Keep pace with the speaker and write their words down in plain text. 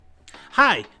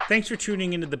Hi, thanks for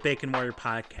tuning into the Bacon Warrior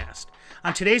podcast.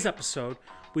 On today's episode,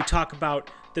 we talk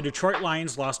about the Detroit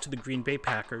Lions loss to the Green Bay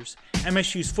Packers,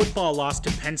 MSU's football loss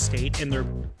to Penn State in their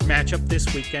matchup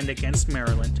this weekend against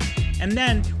Maryland, and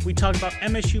then we talk about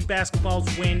MSU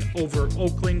basketball's win over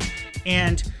Oakland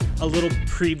and a little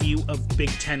preview of Big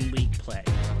Ten League play.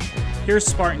 Here's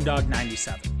Spartan Dog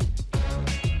 97.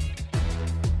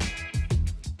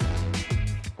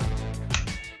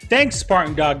 Thanks,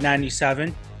 Spartan Dog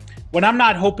 97. When I'm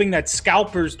not hoping that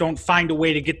scalpers don't find a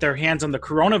way to get their hands on the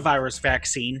coronavirus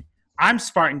vaccine, I'm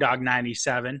Spartan Dog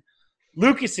 97.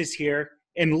 Lucas is here,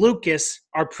 and Lucas,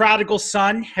 our prodigal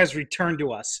son, has returned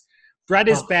to us. Brett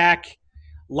is back.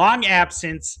 Long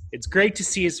absence. It's great to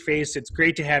see his face. It's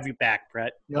great to have you back,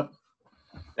 Brett. Yep.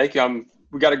 Thank you.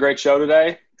 We got a great show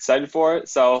today. Excited for it.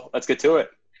 So let's get to it.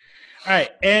 All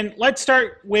right, and let's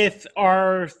start with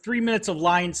our 3 minutes of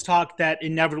Lions talk that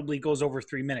inevitably goes over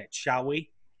 3 minutes, shall we?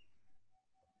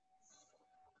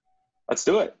 Let's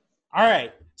do it. All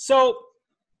right. So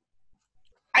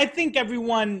I think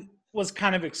everyone was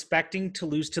kind of expecting to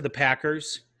lose to the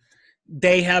Packers.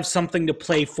 They have something to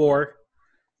play for.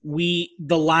 The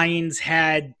Lions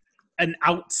had an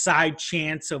outside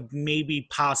chance of maybe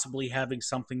possibly having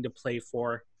something to play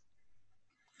for.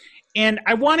 And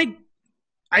I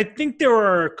think there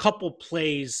are a couple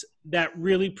plays that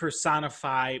really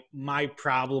personify my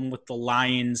problem with the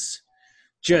Lions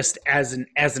just as an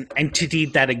entity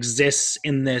that exists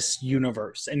in this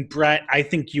universe. And Brett, I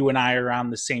think you and I are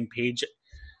on the same page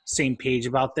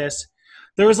about this.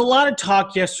 There was a lot of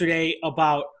talk yesterday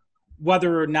about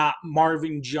whether or not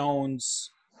Marvin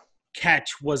Jones'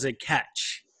 catch was a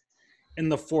catch in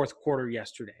the fourth quarter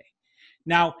yesterday.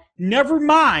 Now, never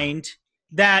mind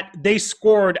that they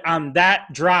scored on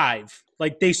that drive.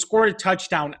 Like, they scored a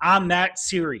touchdown on that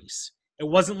series. It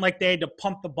wasn't like they had to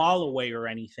pump the ball away or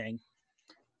anything.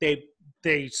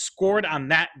 They scored on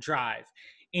that drive.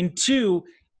 And two,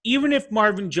 even if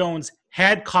Marvin Jones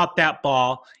had caught that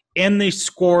ball and they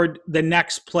scored the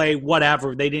next play,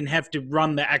 whatever, they didn't have to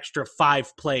run the extra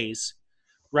 5 plays,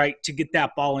 right, to get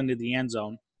that ball into the end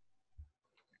zone.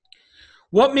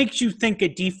 What makes you think a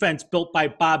defense built by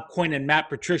Bob Quinn and Matt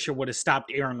Patricia would have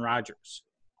stopped Aaron Rodgers?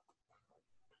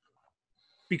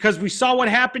 Because we saw what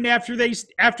happened after they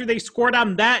scored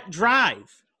on that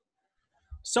drive.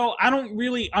 So I don't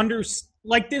really understand.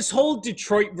 Like, this whole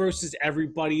Detroit versus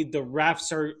everybody, the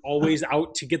refs are always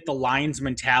out to get the Lions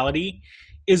mentality,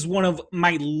 is one of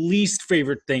my least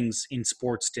favorite things in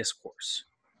sports discourse.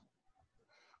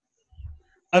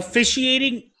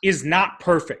 Officiating is not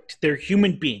perfect. They're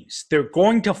human beings. They're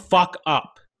going to fuck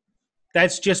up.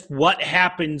 That's just what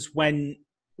happens when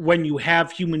you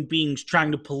have human beings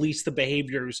trying to police the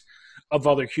behaviors of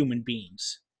other human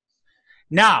beings.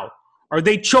 Now, are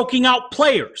they choking out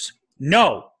players?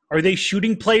 No. Are they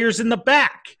shooting players in the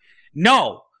back?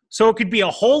 No. So it could be a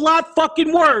whole lot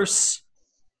fucking worse.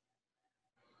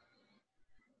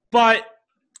 But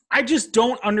I just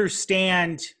don't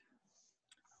understand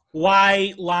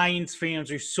why Lions fans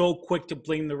are so quick to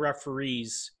blame the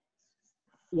referees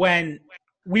when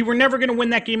we were never going to win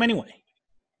that game anyway.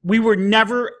 We were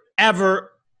never,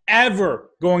 ever, ever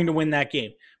going to win that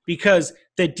game because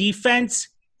the defense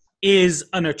is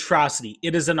an atrocity.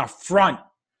 It is an affront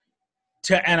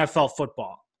to NFL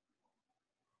football.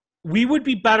 We would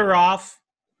be better off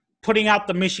putting out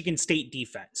the Michigan State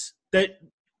defense. That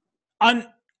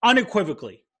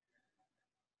unequivocally.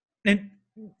 And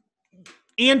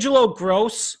Angelo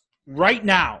Gross right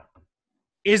now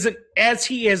as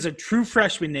he is a true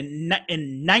freshman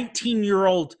and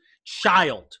 19-year-old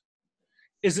child,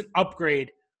 is an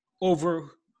upgrade over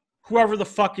whoever the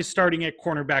fuck is starting at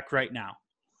cornerback right now.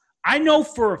 I know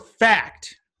for a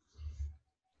fact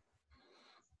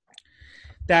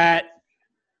that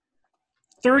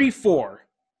 34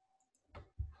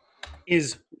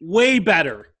 is way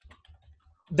better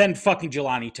than fucking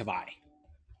Jelani Tavai.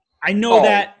 I know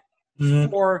that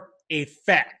for a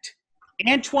fact.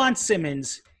 Antoine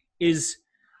Simmons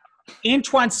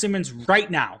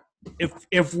right now.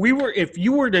 If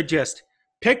you were to just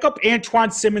pick up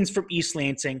Antoine Simmons from East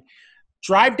Lansing,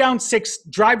 drive down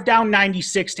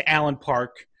 96 to Allen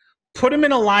Park, put him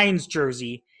in a Lions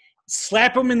jersey,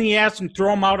 slap him in the ass and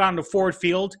throw him out on the forward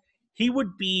field, he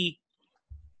would be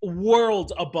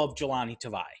worlds above Jelani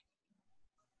Tavai.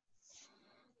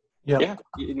 Yep. Yeah.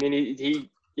 I mean,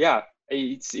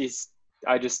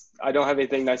 I don't have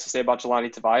anything nice to say about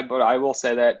Jelani Tavai, but I will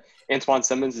say that Antoine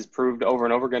Simmons has proved over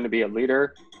and over going to be a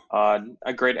leader,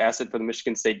 a great asset for the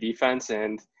Michigan State defense.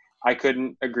 And I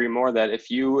couldn't agree more that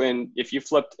if you put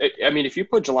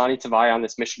Jelani Tavai on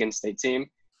this Michigan State team,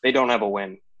 they don't have a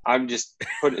win. I'm just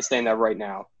saying that right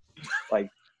now. Like,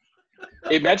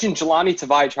 imagine Jelani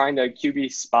Tavai trying to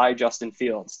QB spy Justin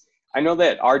Fields. I know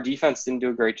that our defense didn't do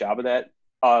a great job of that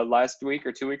last week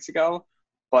or 2 weeks ago,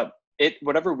 but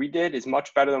whatever we did is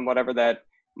much better than whatever that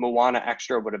Moana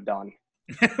extra would have done.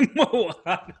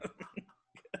 Moana.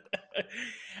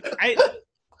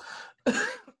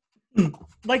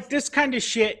 Like, this kind of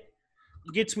shit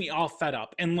gets me all fed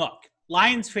up. And look,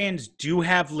 Lions fans do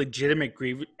have had legitimate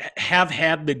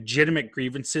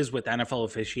grievances with NFL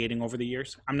officiating over the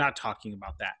years. I'm not talking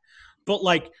about that. But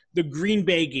like the Green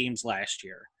Bay games last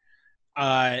year,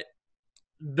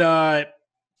 the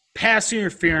pass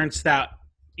interference that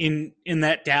in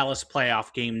that Dallas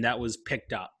playoff game that was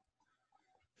picked up,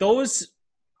 those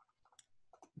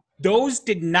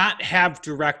did not have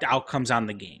direct outcomes on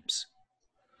the games.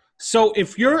 So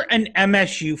if you're an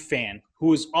MSU fan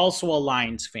who is also a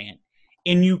Lions fan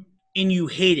and you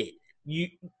hate it,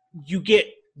 you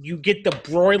get the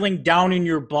broiling down in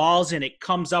your balls and it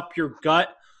comes up your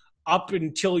gut up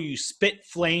until you spit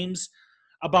flames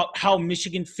about how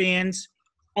Michigan fans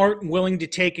aren't willing to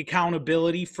take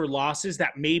accountability for losses,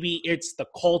 that maybe it's the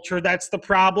culture that's the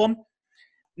problem,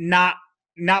 not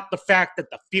the fact that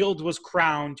the field was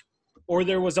crowned or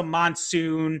there was a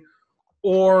monsoon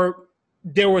or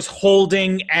there was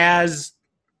holding as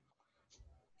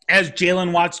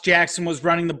Jalen Watts-Jackson was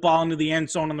running the ball into the end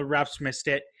zone and the refs missed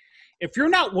it. If you're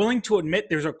not willing to admit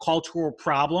there's a cultural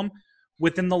problem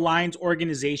within the Lions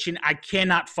organization, I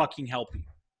cannot fucking help you.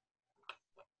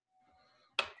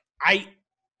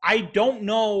 I don't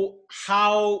know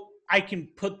how I can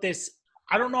put this.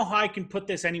 I don't know how I can put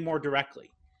this any more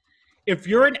directly. If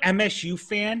you're an MSU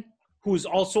fan who is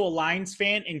also a Lions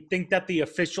fan and think that the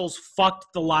officials fucked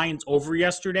the Lions over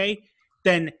yesterday,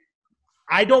 then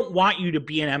I don't want you to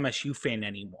be an MSU fan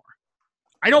anymore.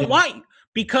 I don't want you,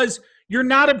 because you're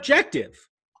not objective.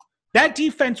 That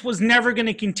defense was never going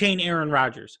to contain Aaron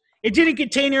Rodgers. It didn't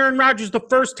contain Aaron Rodgers the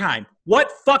first time.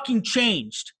 What fucking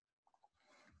changed?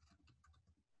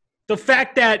 The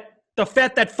fact that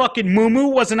fucking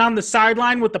Mumu wasn't on the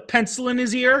sideline with a pencil in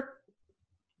his ear?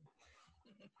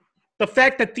 The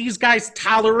fact that these guys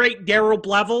tolerate Darrell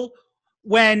Bevell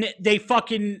when they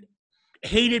fucking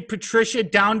hated Patricia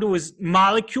down to his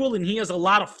molecule, and he has a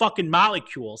lot of fucking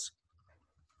molecules.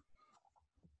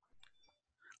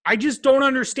 I just don't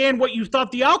understand what you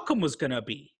thought the outcome was going to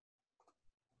be.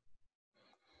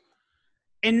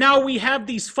 And now we have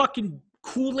these fucking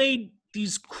Kool-Aid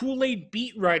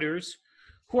beat writers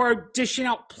who are dishing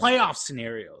out playoff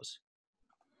scenarios.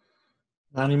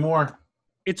 Not anymore.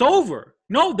 It's over.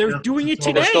 No, they're doing it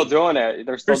today. They're still doing it.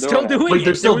 They're still doing it. Wait,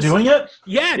 they're still doing it?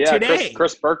 Yeah, today.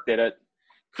 Chris Burke did it.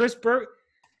 Chris Burke.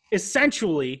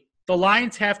 Essentially, the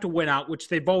Lions have to win out, which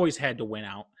they've always had to win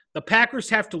out. The Packers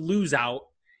have to lose out,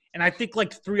 and I think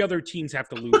like 3 other teams have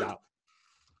to lose out.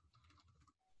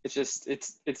 It's just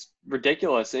it's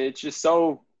ridiculous. It's just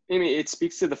so. I mean, it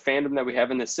speaks to the fandom that we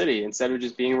have in the city instead of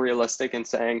just being realistic and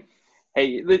saying,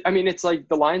 hey, I mean, it's like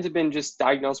the Lions have been just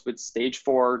diagnosed with stage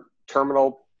 4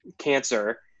 terminal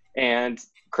cancer, and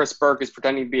Chris Burke is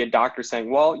pretending to be a doctor saying,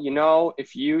 well, you know,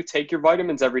 if you take your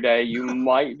vitamins every day, you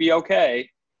might be okay.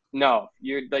 No,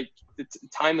 you're like,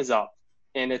 time is up,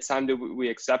 and it's time we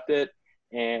accept it,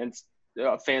 and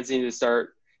fans need to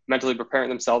start mentally preparing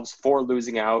themselves for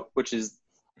losing out, which is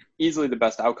easily the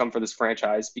best outcome for this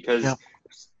franchise, because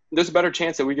there's a better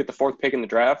chance that we get the 4th pick in the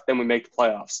draft than we make the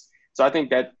playoffs. So I think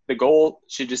that the goal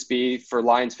should just be for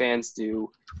Lions fans to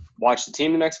watch the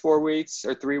team the next 4 weeks,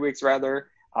 or 3 weeks rather.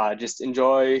 Just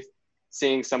enjoy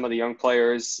seeing some of the young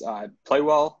players play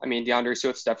well. I mean, DeAndre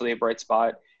Swift's definitely a bright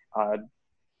spot.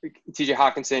 TJ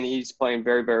Hawkinson, he's playing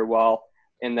very, very well.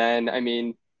 And then, I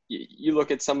mean, you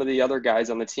look at some of the other guys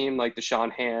on the team, like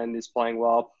Deshaun Hand is playing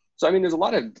well. So, I mean, there's a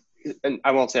lot of – and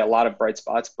I won't say a lot of bright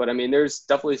spots, but, I mean, there's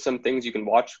definitely some things you can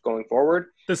watch going forward.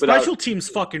 The special teams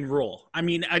fucking rule. I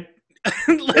mean,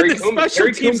 Kerry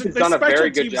Coombs has done a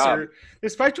very good job. The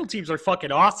special teams are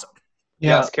fucking awesome.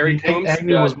 Yeah, yes, Kerry Coombs.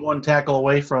 Agnew was 1 tackle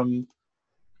away from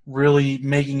really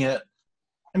making it.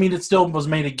 I mean, it still was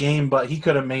made a game, but he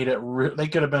could have made it. They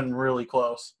could have been really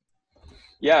close.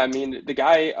 Yeah, I mean, the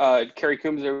guy, Kerry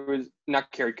Coombs, was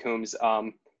not Kerry Coombs.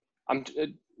 I'm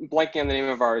blanking on the name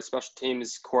of our special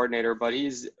teams coordinator, but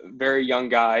he's a very young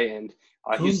guy, and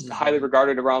he's highly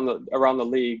regarded around the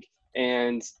league.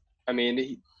 And I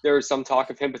mean, there was some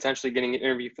talk of him potentially getting an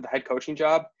interview for the head coaching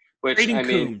job. Which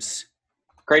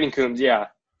Creighton Coombs, yeah.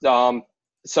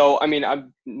 So I mean,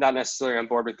 I'm not necessarily on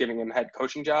board with giving him a head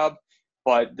coaching job,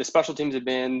 but the special teams have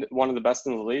been one of the best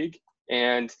in the league,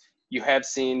 and you have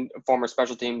seen former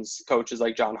special teams coaches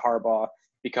like John Harbaugh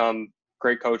become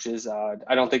great coaches.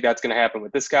 I don't think that's going to happen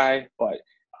with this guy, but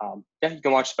Yeah, you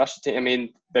can watch special team. I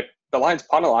mean, the Lions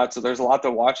punt a lot, so there's a lot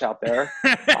to watch out there.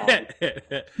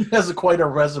 He has quite a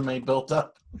resume built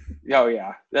up. Oh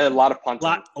yeah, a lot of punting.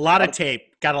 A lot of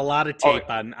tape. Got a lot of tape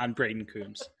on Brayden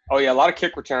Coombs. Oh yeah, a lot of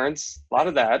kick returns, a lot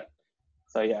of that.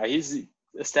 So yeah, he's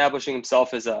establishing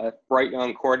himself as a bright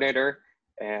young coordinator,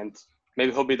 and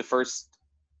maybe he'll be the first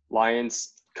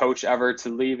Lions coach ever to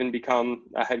leave and become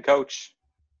a head coach.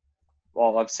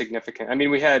 Well, of significant. I mean,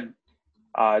 we had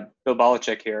Bill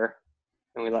Belichick here,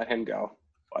 and we let him go,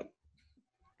 but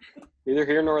neither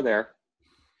here nor there.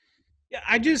 Yeah,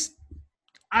 I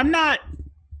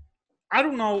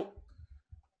don't know.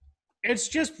 It's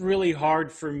just really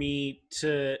hard for me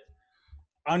to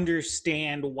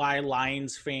understand why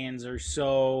Lions fans are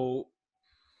so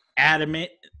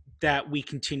adamant that we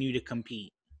continue to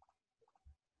compete.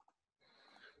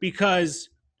 Because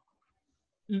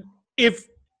if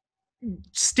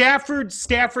Stafford's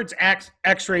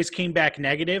X-rays came back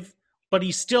negative, but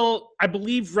he's still, I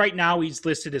believe right now he's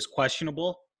listed as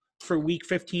questionable for week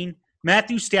 15.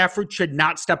 Matthew Stafford should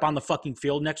not step on the fucking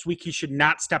field next week. He should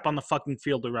not step on the fucking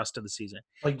field the rest of the season.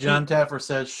 Like John Taffer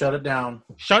says, shut it down.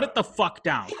 Shut it the fuck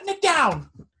down. Shut it down.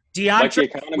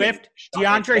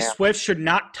 DeAndre Swift should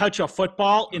not touch a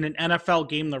football in an NFL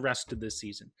game the rest of this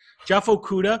season. Jeff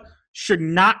Okudah should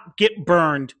not get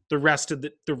burned the rest of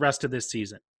this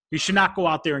season. He should not go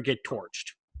out there and get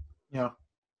torched. Yeah.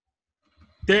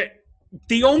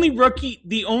 The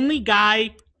only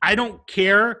guy I don't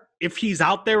care if he's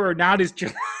out there or not is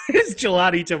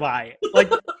Jelani Tavai.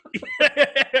 Like,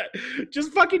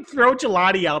 just fucking throw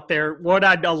Jelani out there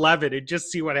 1-on-11 and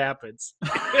just see what happens.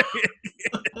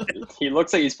 He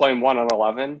looks like he's playing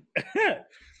 1-on-11.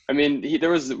 I mean, there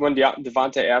was when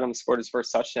Devontae Adams scored his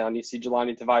first touchdown, you see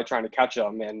Jelani Tavai trying to catch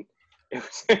him, and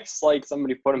it's like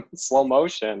somebody put him in slow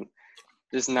motion.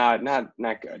 Just not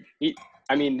good.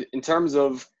 I mean, in terms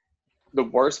of the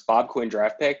worst Bob Quinn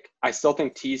draft pick, I still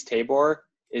think Teez Tabor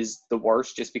is the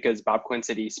worst, just because Bob Quinn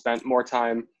said he spent more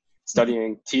time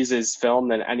studying Teez's film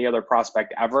than any other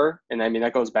prospect ever. And I mean,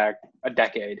 that goes back a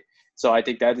decade. So I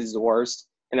think that is the worst.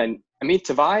 And then, I mean,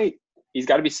 Tavai, he's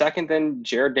got to be second, then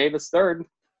Jared Davis third.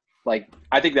 Like,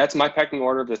 I think that's my pecking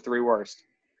order of the three worst.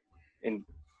 And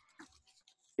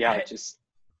yeah,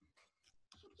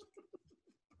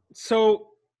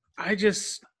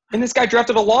 And this guy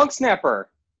drafted a long snapper.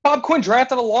 Bob Quinn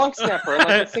drafted a long snapper in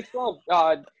like the 6th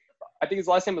round. I think his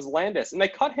last name was Landis, and they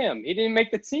cut him. He didn't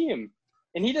make the team,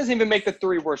 and he doesn't even make the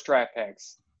 3 worst draft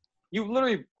picks. You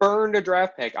literally burned a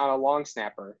draft pick on a long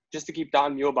snapper just to keep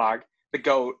Don Muhlbach, the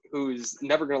GOAT, who's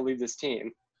never going to leave this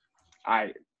team.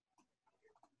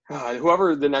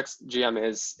 Whoever the next GM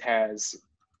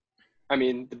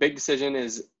the big decision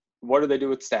is, what do they do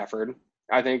with Stafford?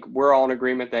 I think we're all in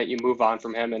agreement that you move on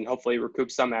from him and hopefully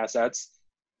recoup some assets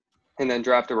and then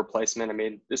draft a replacement. I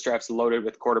mean, this draft's loaded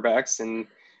with quarterbacks, and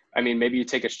I mean, maybe you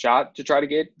take a shot to try to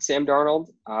get Sam Darnold.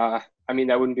 I mean,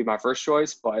 that wouldn't be my first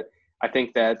choice, but I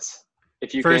think that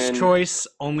if you first choice,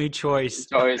 only choice,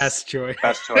 best choice.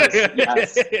 Best choice,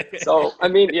 yes. So,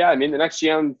 the next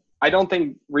GM, I don't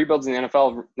think rebuilds in the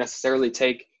NFL necessarily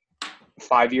take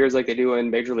 5 years like they do in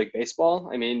Major League Baseball.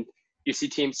 I mean, you see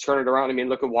teams turn it around. I mean,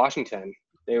 look at Washington.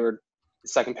 They were the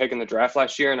second pick in the draft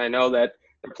last year, and I know that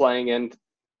they're playing in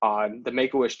the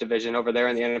Make-A-Wish division over there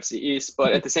in the NFC East.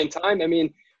 But at the same time, I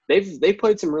mean, they've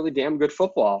played some really damn good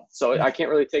football. So I can't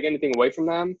really take anything away from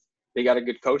them. They got a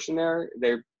good coach in there.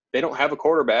 They don't have a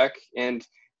quarterback, and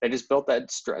they just built that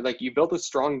you built a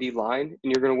strong D line,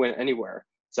 and you're going to win anywhere.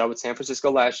 So with San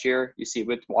Francisco last year, you see it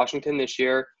with Washington this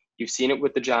year. You've seen it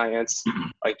with the Giants.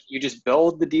 Like, you just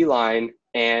build the D line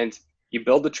and you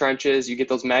build the trenches. You get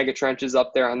those mega trenches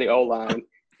up there on the O line.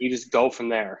 You just go from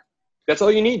there. That's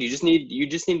all you need. You just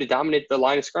need to dominate the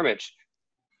line of scrimmage.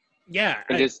 Yeah,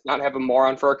 and just not have a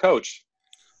moron for a coach.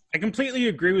 I completely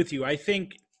agree with you. I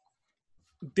think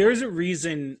there's a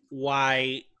reason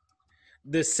why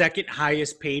the second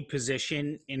highest paid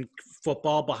position in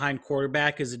football behind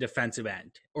quarterback is a defensive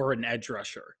end or an edge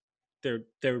rusher.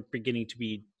 They're beginning to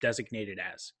be designated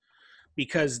as,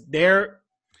 because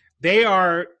they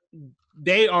are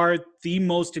the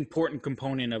most important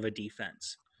component of a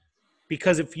defense.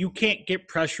 Because if you can't get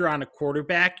pressure on a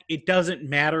quarterback, it doesn't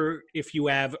matter if you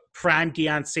have prime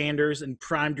Deion Sanders and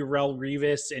prime Darrelle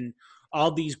Revis and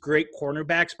all these great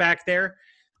cornerbacks back there.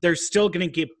 They're still going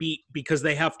to get beat because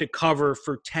they have to cover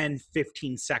for 10,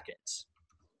 15 seconds.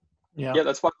 Yeah,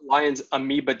 that's why the Lions'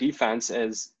 amoeba defense,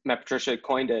 as Matt Patricia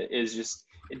coined it, is just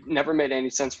 – it never made any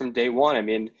sense from day one. I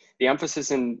mean, the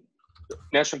emphasis in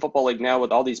National Football League now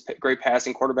with all these great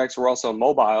passing quarterbacks who are also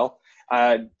mobile,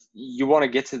 you want to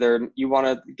get to you want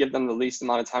to give them the least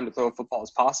amount of time to throw a football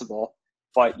as possible.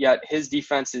 but yet his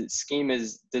defensive scheme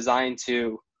is designed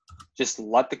to just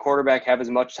let the quarterback have as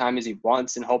much time as he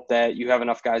wants and hope that you have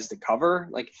enough guys to cover.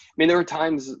 Like, I mean, there were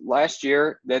times last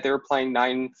year that they were playing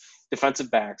 9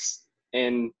 defensive backs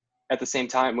at the same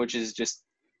time, which is just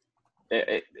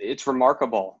it's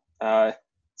remarkable.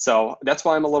 So that's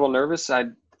why I'm a little nervous. I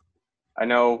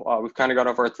know we've kind of got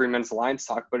over our 3 minutes Lions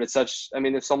talk, but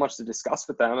there's so much to discuss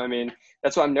with them. I mean,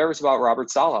 that's why I'm nervous about Robert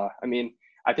Saleh. I mean,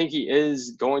 I think he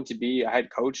is going to be a head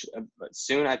coach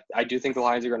soon. I do think the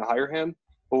Lions are going to hire him.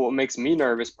 But what makes me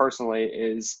nervous personally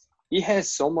is he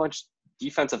has so much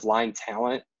defensive line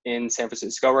talent in San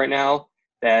Francisco right now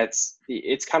that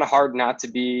it's kind of hard not to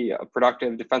be a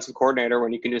productive defensive coordinator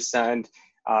when you can just send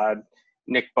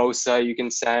Nick Bosa, you can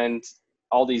send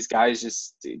all these guys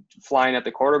just flying at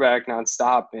the quarterback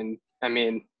nonstop. And I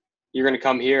mean, you're going to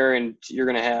come here and you're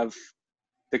going to have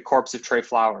the corpse of Trey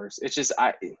Flowers. It's just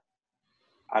I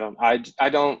don't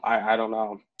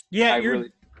know. Yeah,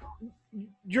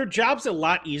 your job's a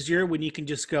lot easier when you can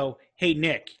just go, hey,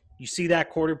 Nick, you see that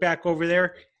quarterback over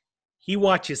there? He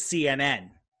watches CNN,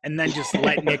 and then just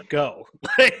let Nick go.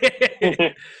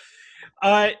 Brett,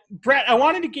 I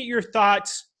wanted to get your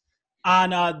thoughts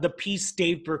on the piece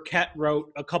Dave Burkett wrote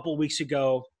a couple weeks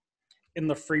ago in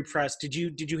the Free Press. Did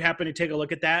you happen to take a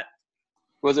look at that?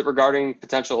 Was it regarding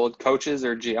potential coaches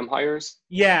or GM hires?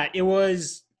 Yeah, it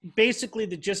was basically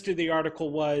the gist of the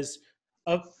article was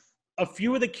a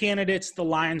few of the candidates the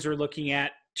Lions are looking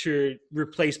at to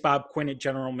replace Bob Quinn at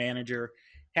general manager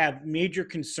have major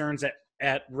concerns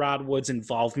at Rod Wood's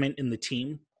involvement in the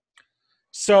team.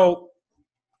 So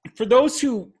for those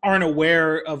who aren't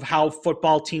aware of how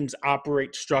football teams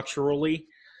operate structurally,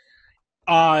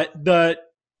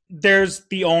 there's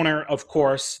the owner, of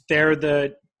course.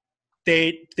 They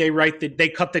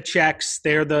cut the checks.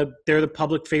 They're the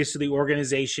public face of the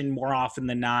organization more often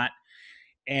than not.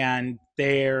 And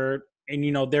they're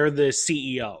the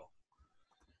CEO.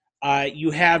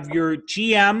 You have your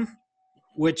GM,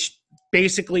 which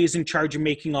basically is in charge of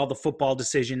making all the football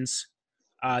decisions.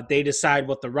 They decide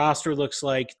what the roster looks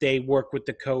like. They work with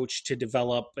the coach to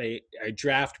develop a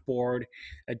draft board,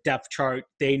 a depth chart.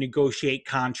 They negotiate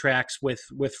contracts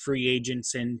with free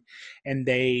agents and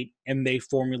they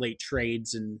formulate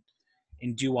trades and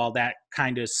do all that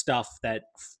kind of stuff that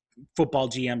football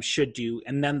GM should do.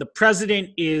 And then the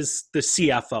president is the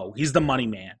CFO. He's the money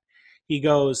man. He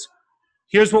goes,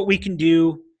 here's what we can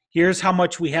do. Here's how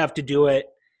much we have to do it.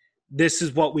 This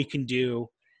is what we can do.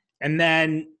 And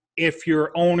then if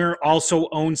your owner also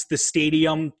owns the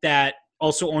stadium that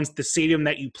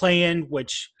you play in,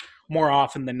 which more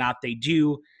often than not they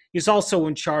do, he's also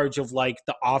in charge of like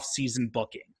the off-season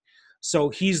booking. So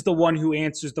he's the one who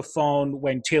answers the phone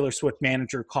when Taylor Swift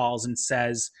manager calls and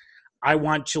says, I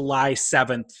want July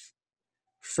 7th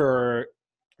for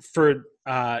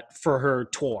her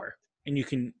tour.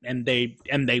 And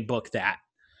they book that.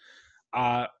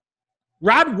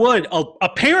 Rod Wood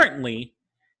apparently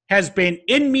has been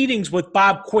in meetings with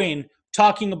Bob Quinn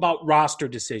talking about roster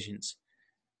decisions.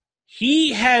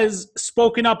 He has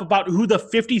spoken up about who the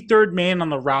 53rd man on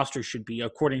the roster should be,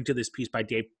 according to this piece by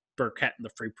Dave Burkett in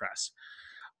the Free Press.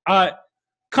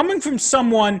 Coming from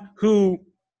someone who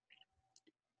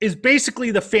is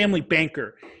basically the family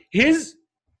banker, his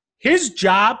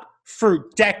job for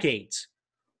decades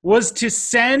was to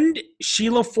send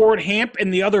Sheila Ford Hamp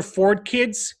and the other Ford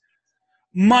kids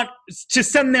to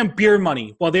send them beer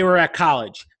money while they were at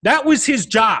college. That was his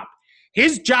job.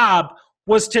 His job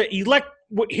was to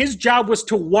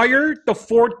wire the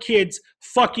Ford kids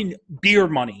fucking beer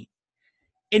money.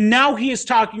 And now he is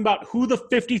talking about who the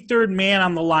 53rd man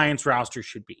on the Lions roster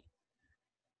should be.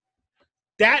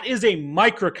 That is a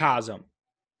microcosm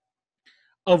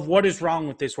of what is wrong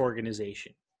with this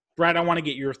organization. Brad, I want to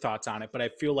get your thoughts on it, but I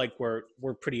feel like we're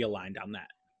pretty aligned on that.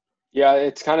 Yeah,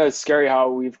 it's kind of scary how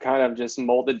we've kind of just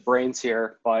molded brains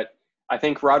here, but I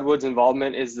think Rod Wood's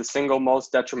involvement is the single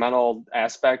most detrimental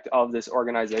aspect of this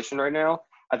organization right now.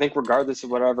 I think regardless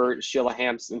of whatever Sheila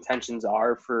Hamp's intentions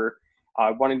are for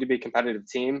wanting to be a competitive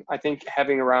team, I think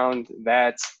having around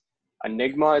that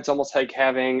enigma, it's almost like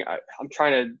having, I'm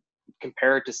trying to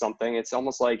compare it to something. It's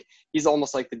almost like, he's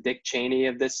almost like the Dick Cheney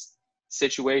of this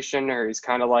situation, or he's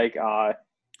kind of like,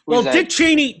 Dick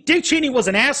Cheney was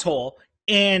an asshole.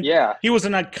 And he was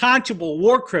an unconscionable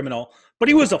war criminal, but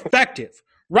he was effective.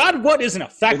 Rod Wood isn't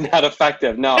effective. Not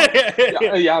effective, no.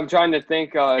 Yeah, I'm trying to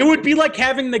think. It would be like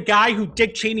having the guy who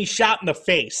Dick Cheney shot in the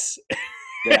face.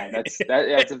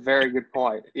 That's a very good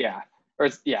point. Yeah.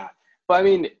 But I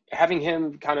mean, having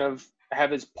him kind of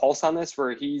have his pulse on this,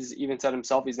 where he's even said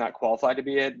himself he's not qualified to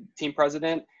be a team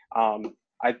president.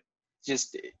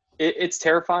 It's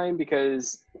terrifying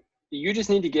because you just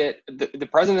need to get the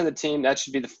president of the team.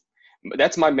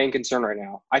 That's my main concern right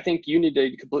now. I think you need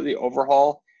to completely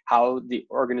overhaul how the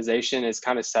organization is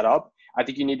kind of set up. I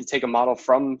think you need to take a model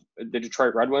from the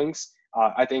Detroit Red Wings.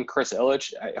 I think Chris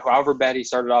Ilitch, however bad he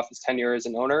started off his tenure as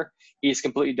an owner, he's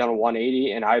completely done a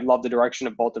 180, and I love the direction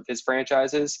of both of his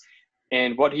franchises.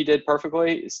 And what he did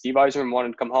perfectly is Steve Yzerman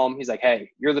wanted to come home. He's like, hey,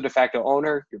 you're the de facto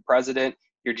owner, you're president,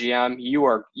 you're GM,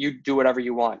 you do whatever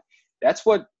you want. That's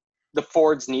what the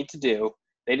Fords need to do.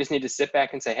 They just need to sit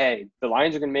back and say, hey, the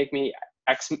Lions are going to make me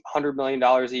X $100 million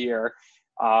a year.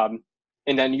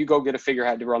 And then you go get a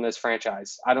figurehead to run this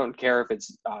franchise. I don't care if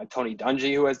it's Tony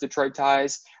Dungy, who has Detroit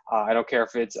ties. I don't care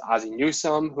if it's Ozzie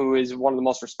Newsome, who is one of the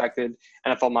most respected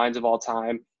NFL minds of all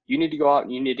time. You need to go out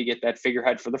and you need to get that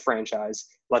figurehead for the franchise.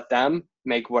 Let them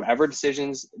make whatever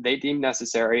decisions they deem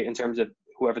necessary in terms of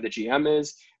whoever the GM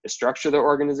is, the structure of the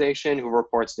organization, who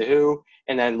reports to who,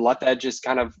 and then let that just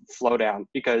kind of flow down,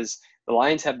 because the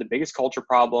Lions have the biggest culture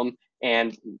problem.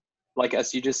 And like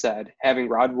as you just said, having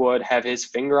Rod Wood have his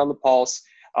finger on the pulse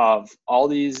of all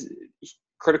these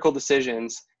critical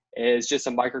decisions is just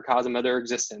a microcosm of their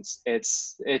existence. I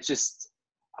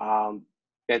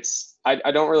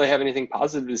don't really have anything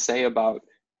positive to say about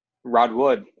Rod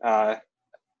Wood.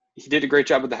 He did a great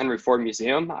job with the Henry Ford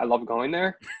Museum. I love going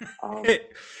there. The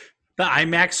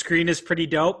IMAX screen is pretty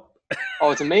dope.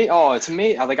 It's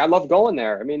amazing. Like, I love going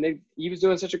there. I mean, he was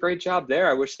doing such a great job there.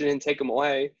 I wish they didn't take him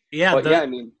away. Yeah,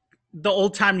 the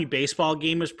old-timey baseball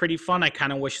game was pretty fun. I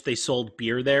kind of wish they sold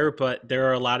beer there, but there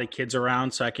are a lot of kids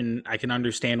around, so I can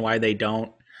understand why they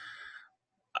don't.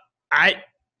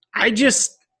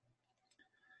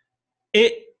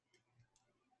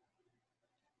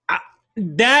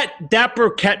 That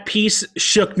Burkett piece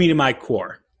shook me to my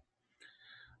core,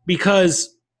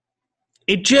 because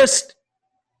it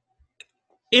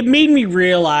made me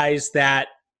realize that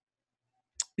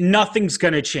nothing's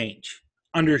going to change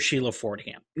under Sheila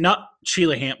Fordham. Not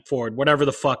Sheila Hamp Ford, whatever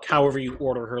the fuck, however you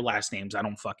order her last names, I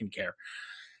don't fucking care.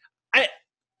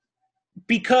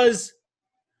 Because,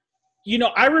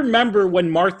 I remember when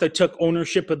Martha took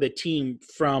ownership of the team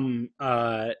from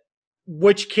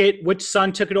which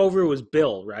son took it over? It was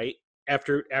Bill, right?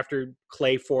 After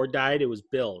Clay Ford died, it was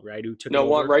Bill, right? Who took it over?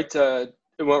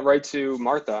 It went right to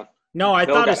Martha. No, I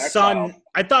thought his son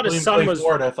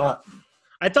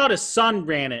his son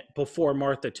ran it before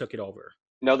Martha took it over.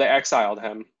 No, they exiled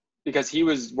him because he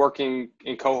was working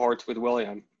in cohorts with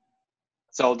William.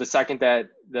 So the second that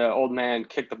the old man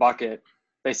kicked the bucket,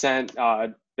 they sent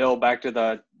Bill back to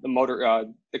the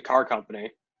car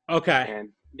company. Okay. And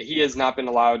he has not been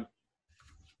allowed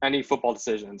any football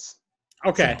decisions.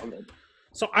 Okay.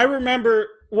 So I remember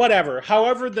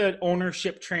however the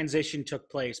ownership transition took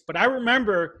place, but I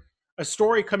remember a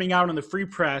story coming out in the Free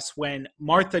Press when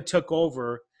Martha took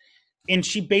over, and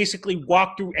she basically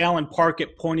walked through Allen Park,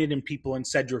 pointed at people and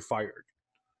said, "You're fired."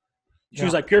 She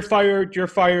was like, "You're fired. You're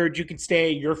fired. You can stay.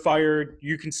 You're fired.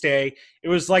 You can stay." It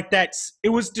was like that. It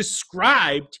was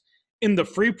described in the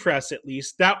Free Press, at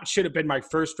least. That should have been my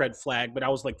first red flag, but I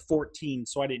was like 14,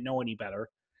 so I didn't know any better.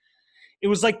 It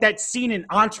was like that scene in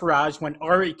Entourage when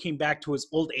Ari came back to his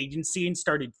old agency and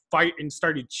started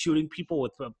shooting people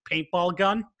with a paintball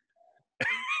gun.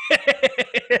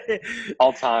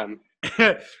 All time.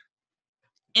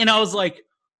 And I was like,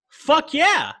 fuck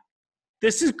yeah,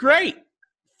 this is great.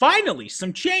 Finally,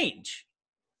 some change.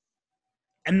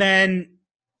 And then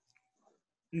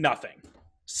nothing.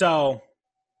 So,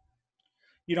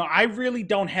 I really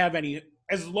don't have any.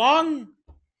 As long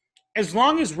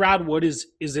as Rod Wood is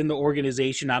in the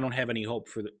organization, I don't have any hope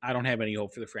for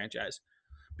the franchise,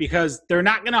 because they're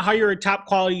not going to hire a top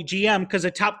quality GM, because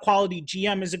a top quality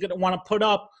GM isn't going to want to put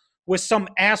up with some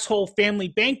asshole family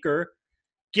banker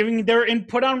giving their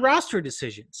input on roster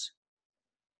decisions.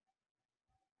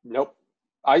 Nope.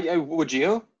 Would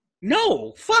you?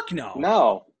 No, fuck no.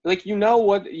 No. Like,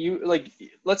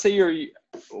 let's say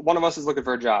one of us is looking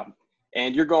for a job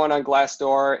and you're going on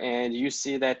Glassdoor and you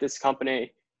see that this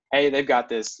company, hey, they've got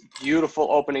this beautiful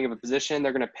opening of a position.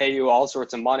 They're going to pay you all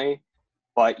sorts of money,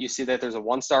 but you see that there's a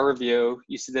 1-star review.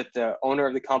 You see that the owner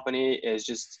of the company is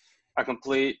just a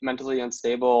complete mentally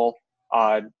unstable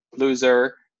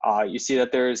loser. You see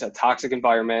that there's a toxic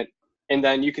environment. And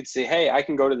then you could say, hey, I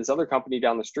can go to this other company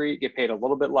down the street, get paid a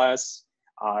little bit less,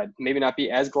 maybe not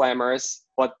be as glamorous,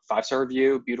 but 5-star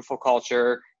review, beautiful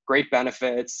culture, great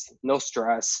benefits, no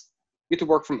stress. You get to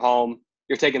work from home.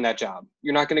 You're taking that job.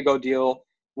 You're not going to go deal.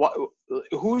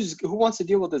 Who wants to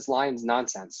deal with this Lions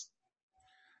nonsense?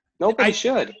 Nobody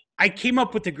should. I came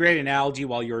up with a great analogy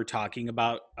while you were talking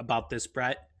about this,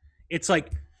 Brett. It's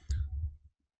like,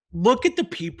 look at the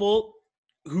people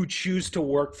who choose to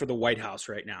work for the White House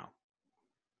right now.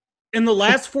 in the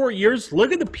last 4 years,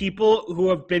 look at the people who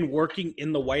have been working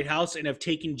in the White House and have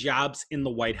taken jobs in the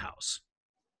White House.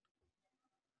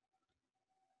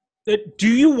 Do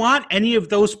you want any of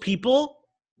those people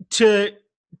to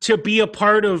be a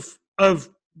part of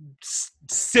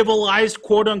civilized,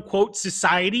 quote unquote,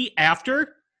 society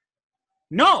after?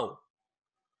 No.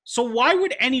 So why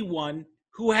would anyone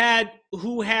who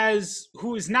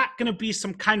is not going to be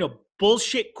some kind of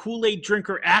bullshit Kool-Aid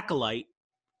drinker acolyte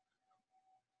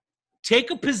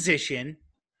take a position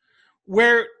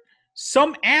where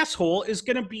some asshole is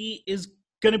going to be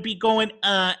going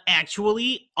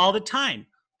actually all the time?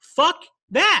 Fuck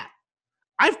that.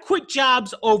 I've quit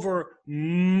jobs over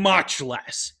much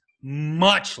less.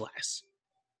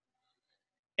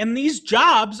 And these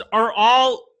jobs are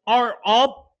all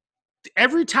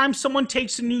every time someone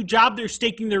takes a new job, they're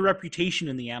staking their reputation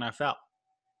in the NFL.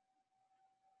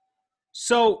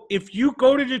 So if you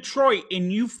go to Detroit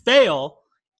and you fail,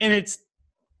 and it's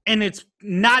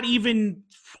not even,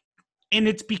 and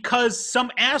it's because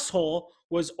some asshole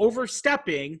was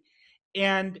overstepping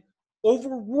and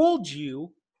overruled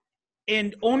you,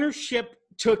 and ownership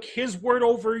took his word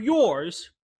over yours,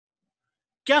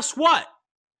 guess what?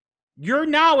 You're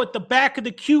now at the back of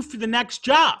the queue for the next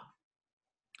job.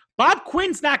 Bob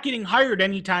Quinn's not getting hired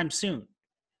anytime soon.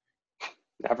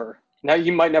 Never. Now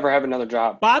you might never have another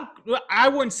job. Bob, I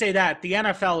wouldn't say that. The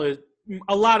NFL is,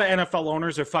 a lot of NFL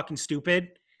owners are fucking stupid,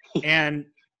 and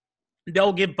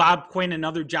they'll give Bob Quinn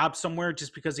another job somewhere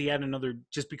just because he had a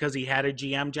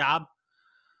GM job.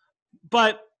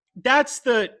 But that's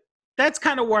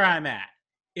kind of where I'm at.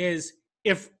 Is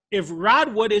if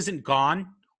Rod Wood isn't gone,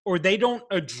 or they don't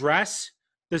address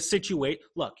the situation.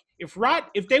 Look, if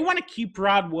they want to keep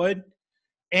Rod Wood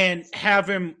and have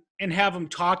him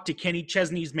talk to Kenny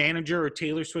Chesney's manager or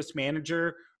Taylor Swift's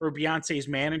manager or Beyonce's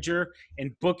manager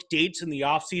and book dates in the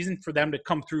offseason for them to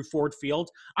come through Ford Field,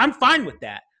 I'm fine with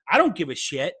that. I don't give a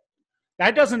shit.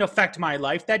 That doesn't affect my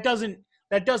life. That doesn't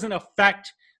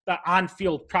affect the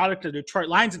on-field product of the Detroit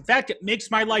Lions. In fact, it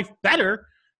makes my life better,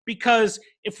 because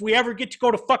if we ever get to go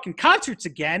to fucking concerts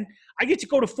again, I get to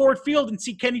go to Ford Field and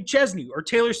see Kenny Chesney or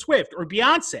Taylor Swift or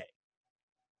Beyonce.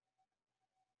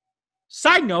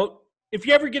 Side note, if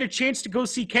you ever get a chance to go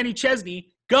see Kenny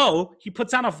Chesney, go. He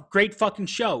puts on a great fucking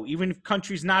show, even if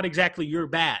country's not exactly your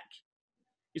bag.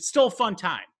 It's still a fun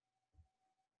time.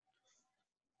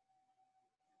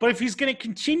 But if he's going to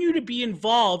continue to be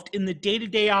involved in the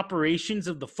day-to-day operations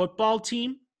of the football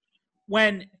team,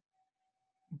 when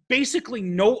basically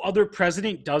no other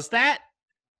president does that,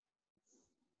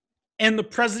 and the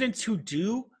presidents who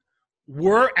do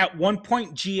were at one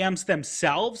point GMs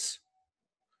themselves,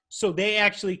 so they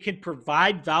actually can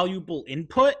provide valuable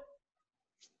input,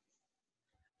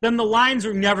 then the Lions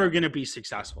are never going to be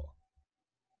successful.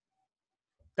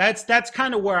 That's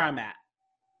kind of where I'm at.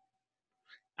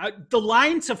 The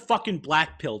Lions have fucking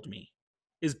black-pilled me,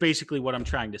 is basically what I'm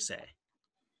trying to say.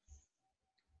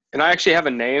 And I actually have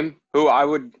a name who I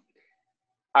would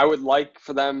like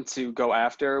for them to go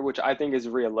after, which I think is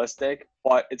realistic,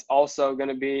 but it's also going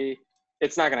to be –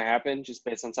 it's not going to happen just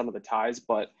based on some of the ties.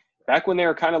 But back when they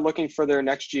were kind of looking for their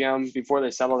next GM before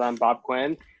they settled on Bob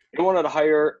Quinn, they wanted to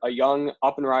hire a young,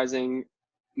 up-and-rising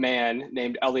man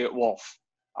named Elliott Wolf.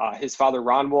 His father,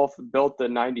 Ron Wolf, built the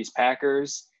 90s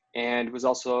Packers and was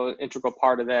also an integral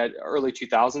part of that early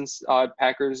 2000s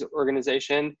Packers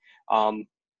organization.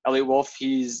 Elliott Wolf,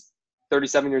 he's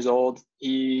 37 years old.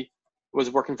 He was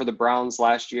working for the Browns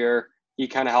last year. He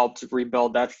kind of helped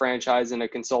rebuild that franchise in a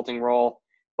consulting role.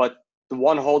 But the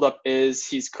one holdup is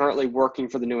he's currently working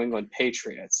for the New England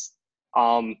Patriots.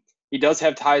 He does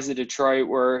have ties to Detroit,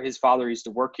 where his father used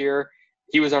to work here.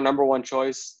 He was our number one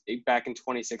choice back in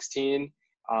 2016.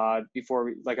 Before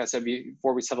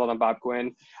we settled on Bob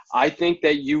Quinn. I think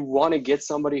that you want to get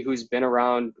somebody who's been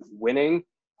around winning.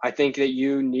 I think that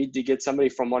you need to get somebody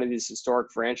from one of these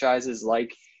historic franchises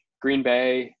like Green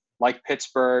Bay, like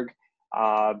Pittsburgh.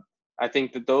 I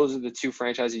think that those are the two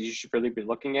franchises you should really be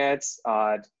looking at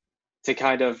to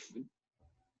kind of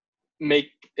make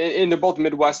 – and they're both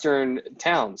Midwestern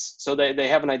towns. So they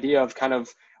have an idea of kind of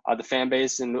the fan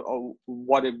base and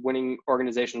what a winning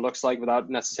organization looks like without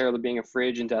necessarily being a free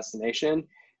agent destination.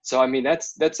 So, I mean,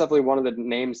 that's definitely one of the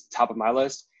names top of my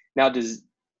list. Now, does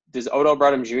Odell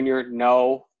Beckham Jr.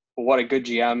 know what a good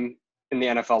GM in the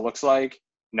NFL looks like?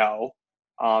 No.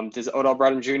 Does Odell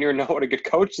Beckham Jr. know what a good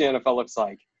coach in the NFL looks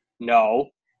like? No.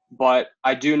 But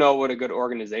I do know what a good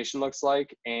organization looks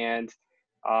like. And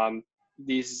I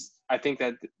think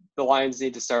that the Lions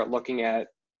need to start looking at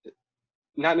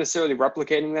not necessarily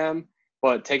replicating them,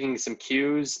 but taking some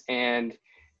cues. And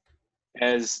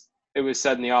as it was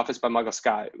said in the office by Michael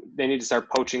Scott. They need to start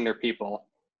poaching their people.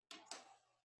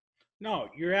 No,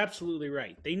 you're absolutely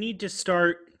right. They need to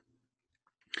start,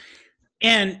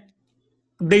 and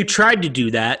they tried to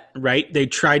do that, right? They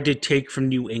tried to take from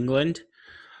New England,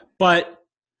 but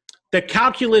the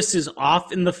calculus is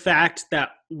off in the fact that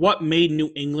what made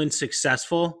New England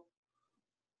successful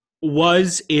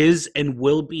was, is, and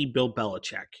will be Bill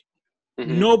Belichick.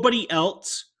 Mhm. Nobody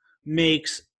else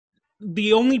makes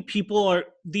the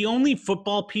only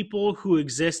football people who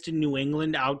exist in New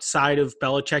England outside of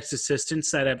Belichick's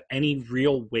assistants that have any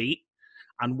real weight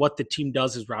on what the team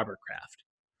does is Robert Kraft.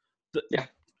 Yeah.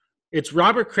 It's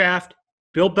Robert Kraft,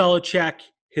 Bill Belichick,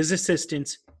 his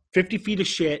assistants, 50 feet of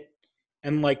shit,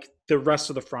 and like the rest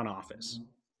of the front office.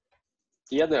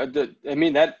 Yeah, I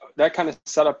mean that kind of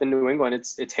setup in New England,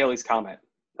 it's Haley's Comet.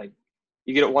 Like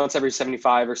you get it once every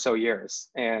 75 or so years,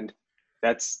 and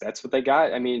that's what they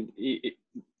got. I mean,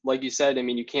 like you said, I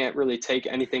mean you can't really take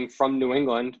anything from New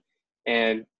England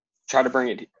and try to bring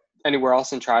it anywhere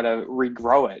else and try to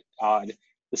regrow it.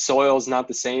 The soil is not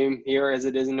the same here as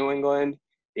it is in New England.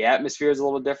 The atmosphere is a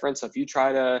little different. So if you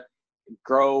try to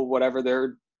grow whatever they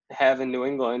have in New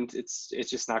England, it's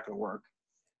just not going to work.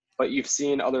 But you've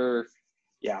seen other.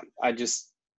 Yeah,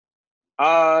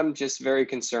 I'm just very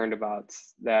concerned about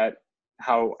that,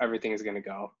 how everything is going to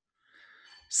go.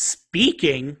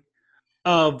 Speaking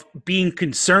of being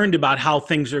concerned about how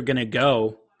things are going to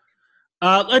go,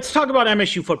 let's talk about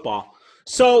MSU football.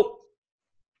 So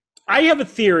I have a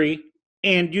theory,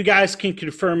 and you guys can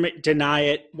confirm it, deny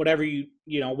it, whatever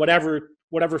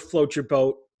whatever floats your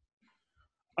boat.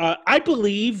 I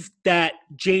believe that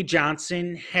Jay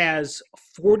Johnson has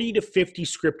 40 to 50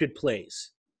 scripted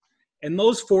plays, and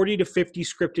those 40 to 50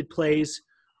 scripted plays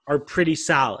are pretty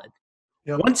solid.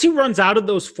 Yep. Once he runs out of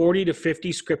those 40 to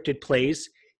 50 scripted plays,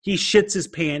 he shits his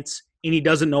pants and he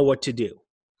doesn't know what to do.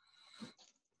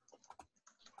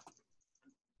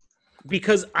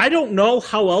 Because I don't know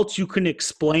how else you can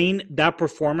explain that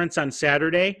performance on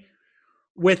Saturday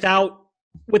without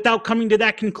coming to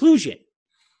that conclusion.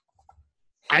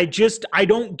 I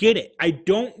don't get it. I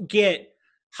don't get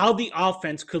how the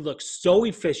offense could look so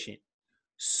efficient,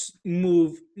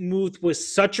 move with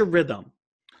such a rhythm.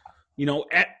 You know,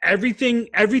 everything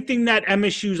that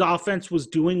MSU's offense was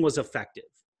doing was effective.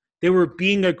 They were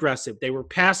being aggressive. They were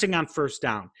passing on first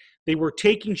down. They were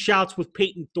taking shots with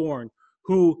Peyton Thorne,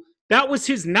 who that was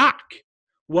his knock,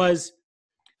 was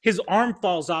his arm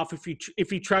falls off if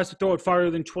he tries to throw it farther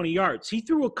than 20 yards. He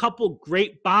threw a couple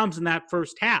great bombs in that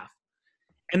first half.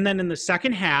 And then in the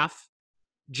second half,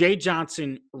 Jay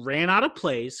Johnson ran out of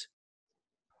plays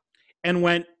and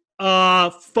went,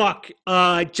 jet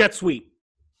sweep.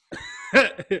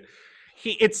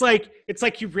 It's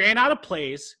like he ran out of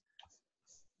plays,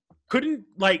 couldn't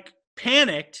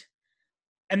panicked,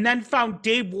 and then found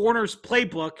Dave Warner's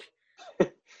playbook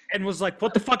and was like,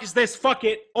 what the fuck is this? Fuck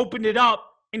it. Opened it up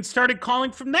and started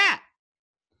calling from that.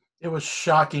 It was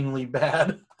shockingly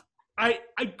bad. I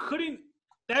couldn't.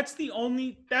 That's the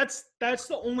only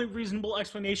reasonable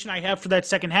explanation I have for that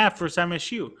second half for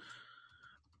MSU.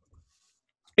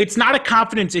 It's not a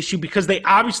confidence issue because they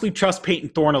obviously trust Peyton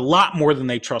Thorne a lot more than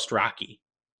they trust Rocky.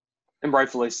 And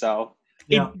rightfully so.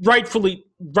 Yeah. Rightfully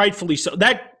so.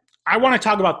 That I want to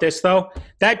talk about this though.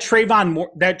 That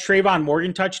Trayvon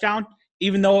Morgan touchdown,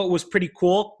 even though it was pretty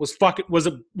cool, was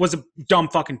a dumb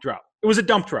fucking throw. It was a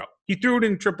dumb throw. He threw it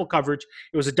in triple coverage.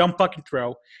 It was a dumb fucking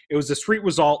throw. It was a sweet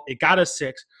result. It got us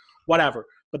 6, whatever.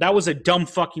 But that was a dumb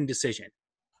fucking decision.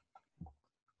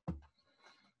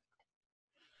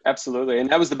 Absolutely. And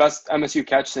that was the best MSU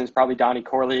catch since probably Donnie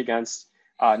Corley against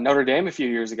Notre Dame a few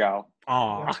years ago.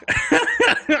 Aw.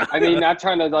 I mean, not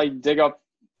trying to dig up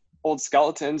old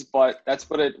skeletons, but that's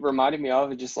what it reminded me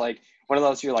of. It's just like one of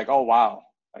those you're like, oh, wow.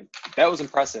 That was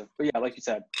impressive. But yeah, like you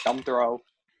said, dumb throw.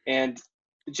 And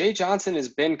Jay Johnson has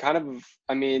been kind of,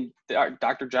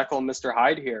 Dr. Jekyll and Mr.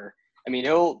 Hyde here. I mean,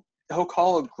 he'll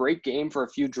call a great game for a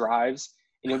few drives,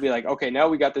 and he'll be like, okay, now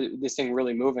we got this thing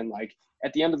really moving. Like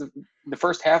at the end of the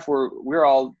first half, we're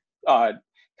all kind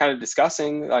of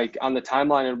discussing on the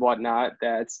timeline and whatnot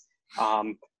that's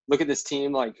look at this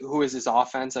team, who is this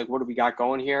offense? What do we got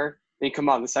going here? Then you come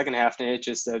out in the second half and it's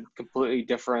just a completely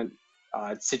different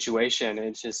situation.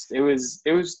 It's just it was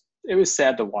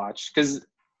sad to watch because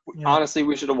honestly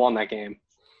we should have won that game.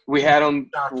 We had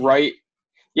them right.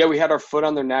 Yeah, we had our foot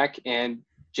on their neck, and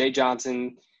Jay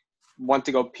Johnson went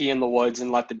to go pee in the woods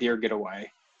and let the deer get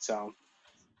away. So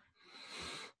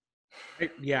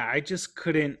I just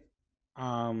couldn't.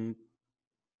 I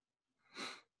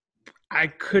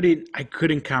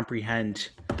couldn't comprehend.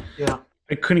 Yeah.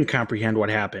 I couldn't comprehend what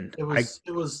happened. It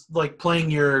was like playing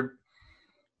your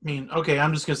mean, okay,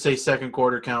 I'm just gonna say second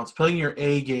quarter counts. Playing your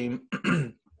A game,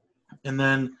 and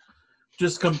then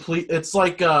just complete. It's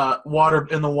like water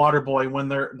in the Water Boy when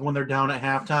they're down at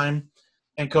halftime,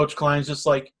 and Coach Klein's just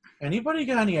like, anybody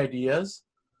got any ideas?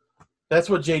 That's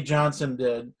what Jay Johnson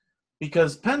did,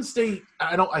 because Penn State.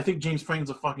 I think James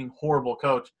Frank's a fucking horrible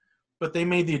coach, but they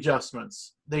made the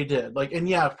adjustments. They did. Like, and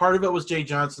yeah, part of it was Jay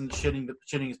Johnson shitting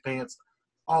his pants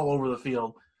all over the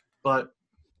field, but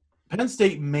Penn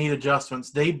State made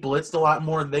adjustments. They blitzed a lot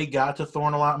more. They got to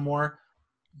Thorne a lot more.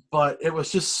 But it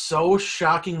was just so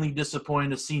shockingly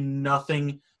disappointing to see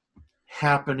nothing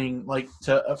happening like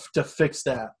to fix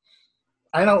that.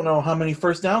 I don't know how many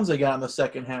first downs they got in the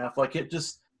second half. Like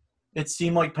it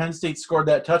seemed like Penn State scored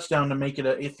that touchdown to make it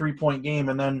a 3-point game,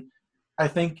 and then I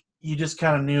think you just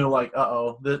kind of knew like,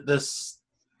 this.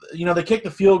 They kicked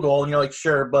the field goal, and you're like,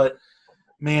 sure, but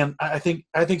man, I think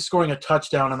scoring a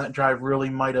touchdown on that drive really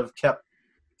might have kept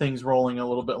things rolling a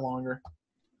little bit longer.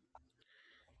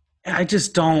 I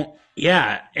just don't.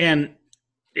 Yeah, and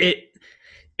it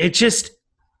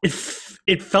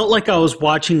felt like I was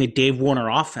watching a Dave Warner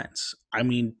offense. I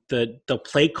mean, the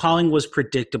play calling was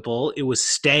predictable. It was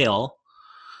stale.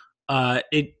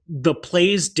 The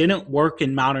plays didn't work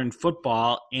in modern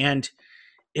football, and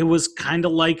it was kind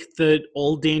of like the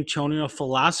old D'Antonio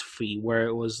philosophy, where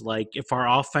it was like, if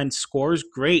our offense scores,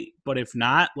 great, but if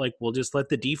not, like, we'll just let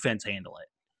the defense handle it.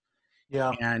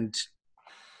 Yeah, and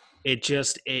it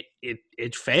just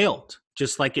it failed,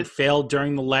 just like it failed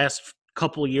during the last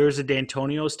couple of years of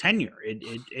D'Antonio's tenure.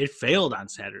 It failed on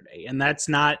Saturday, and that's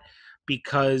not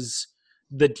because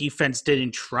the defense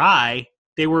didn't try.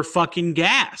 They were fucking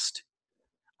gassed.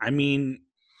 I mean,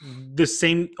 the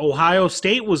same Ohio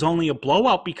State was only a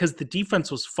blowout because the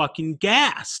defense was fucking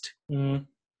gassed. Mm-hmm.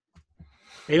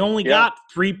 They only got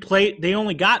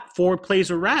 4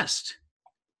 plays of rest.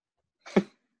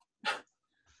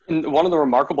 And one of the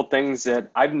remarkable things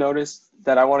that I've noticed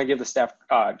that I want to give the staff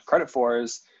credit for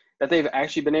is that they've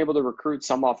actually been able to recruit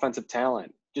some offensive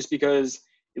talent. Just because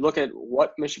you look at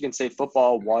what Michigan State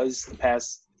football was the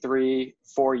past 3-4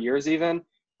 years, even,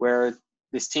 where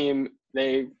this team,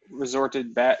 they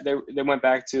resorted back, they went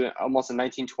back to almost a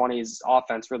 1920s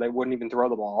offense where they wouldn't even throw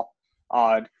the ball.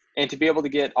 And to be able to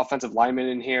get offensive linemen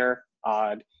in here,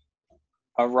 a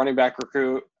running back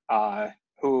recruit,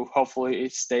 who hopefully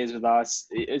stays with us,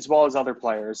 as well as other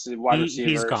players, wide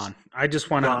receivers. He's gone. I just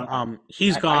want to.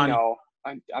 He's gone. I know.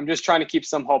 I'm just trying to keep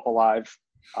some hope alive.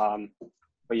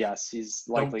 But yes, he's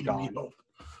likely gone.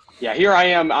 Yeah, here I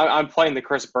am. I'm playing the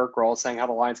Chris Burke role, saying how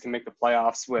the Lions can make the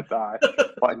playoffs with,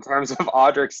 but in terms of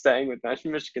Audric staying with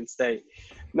Michigan State.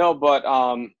 No, but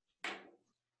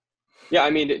yeah, I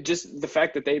mean, just the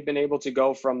fact that they've been able to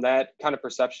go from that kind of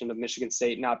perception of Michigan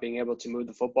State not being able to move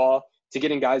the football to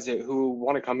getting guys who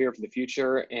want to come here for the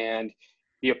future and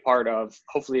be a part of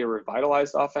hopefully a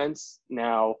revitalized offense.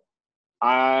 Now,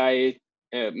 I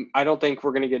don't think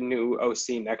we're going to get a new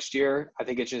OC next year. I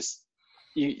think it's just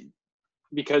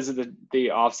because of the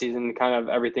offseason, kind of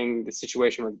everything, the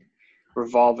situation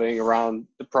revolving around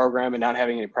the program and not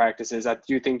having any practices. I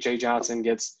do think Jay Johnson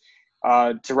gets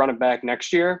to run it back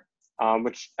next year,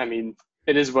 which, I mean,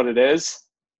 it is what it is.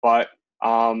 But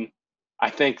I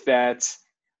think that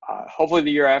hopefully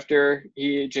the year after,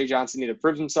 Jay Johnson either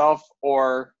proves himself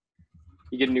or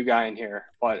you get a new guy in here.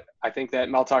 But I think that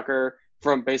Mel Tucker,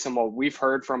 based on what we've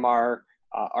heard from our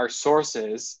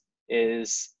sources,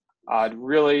 is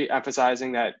really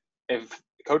emphasizing that if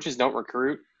coaches don't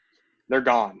recruit, they're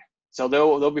gone. So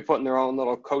they'll be putting their own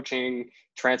little coaching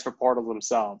transfer portal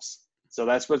themselves. So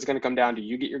that's what it's going to come down to.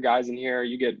 You get your guys in here,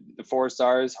 you get the 4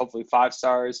 stars, hopefully 5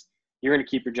 stars. You're going to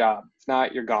keep your job. If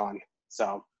not, you're gone.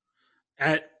 So,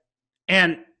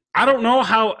 and I don't know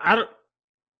how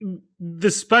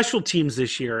the special teams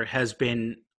this year has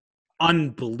been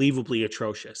unbelievably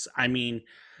atrocious. I mean,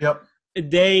 yep.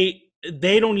 They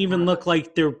don't even look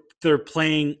like they're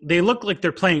playing. They look like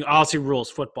they're playing Aussie rules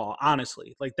football.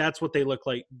 Honestly, like that's what they look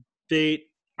like.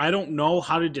 I don't know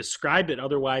how to describe it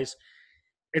otherwise.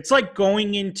 It's like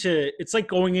going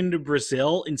into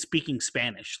Brazil and speaking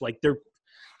Spanish. Like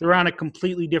they're on a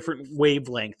completely different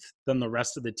wavelength than the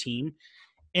rest of the team.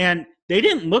 And they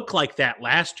didn't look like that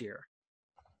last year.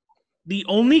 The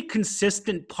only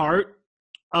consistent part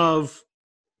of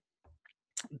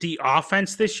the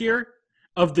offense this year,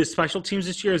 of the special teams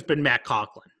this year, has been Matt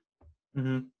Conklin.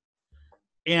 Mm-hmm.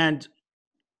 And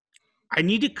we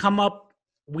need to come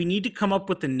up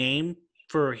with a name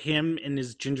for him and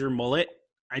his ginger mullet.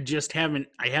 I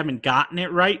haven't gotten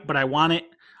it right, but I want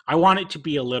it to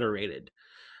be alliterated.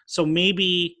 So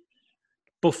maybe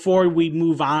before we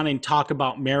move on and talk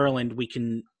about Maryland, we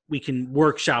can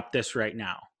workshop this right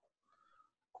now.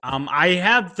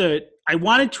 I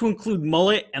wanted to include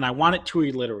mullet, and I want it to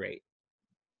alliterate,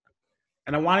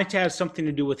 and I want it to have something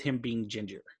to do with him being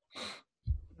ginger.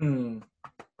 Hmm.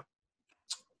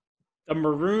 The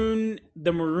maroon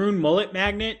mullet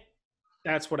magnet.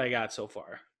 That's what I got so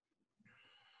far.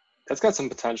 That's got some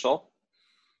potential.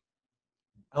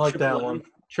 I like Triple that M, one.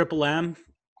 Triple M.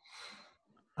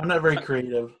 I'm not very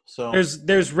creative, so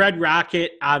There's Red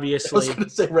Rocket, I obviously. was going to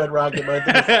say Red Rocket, but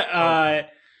I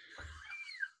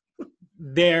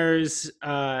think it's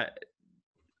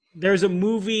There's a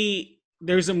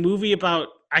movie about,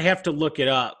 I have to look it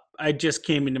up. I just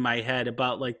came into my head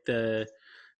about like the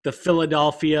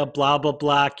Philadelphia blah blah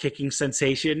blah kicking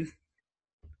sensation.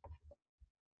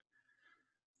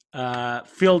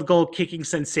 Field goal kicking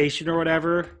sensation or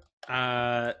whatever.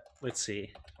 Let's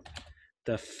see.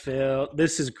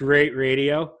 This is great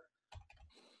radio.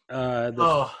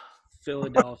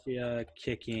 Philadelphia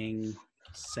kicking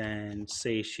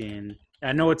sensation.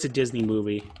 I know it's a Disney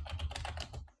movie.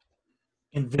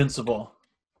 Invincible.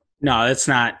 No, it's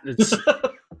not. It's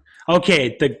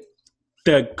okay.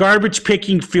 The garbage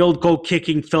picking, field goal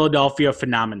kicking Philadelphia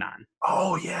phenomenon.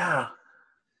 Oh yeah.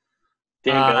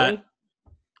 Dan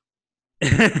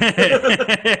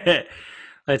Billy?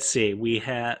 Let's see. We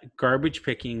have garbage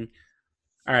picking.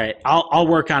 All right, I'll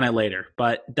work on it later,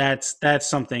 but that's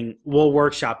something we'll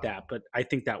workshop that. But I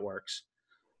think that works.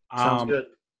 Sounds good.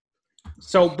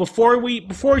 So before we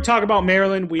talk about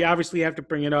Maryland, we obviously have to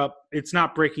bring it up. It's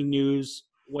not breaking news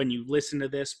when you listen to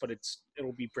this, but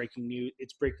it'll be breaking news.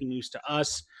 It's breaking news to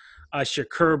us.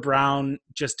 Shakur Brown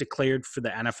just declared for the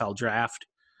NFL draft.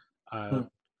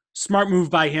 Smart move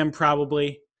by him,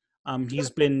 probably. He's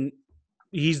been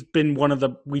one of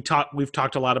the we've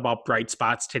talked a lot about bright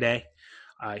spots today.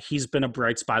 He's been a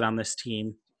bright spot on this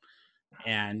team,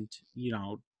 and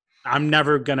I'm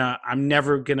never gonna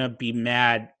be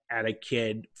mad at a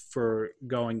kid for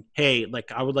going, hey,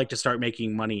 like I would like to start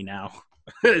making money now.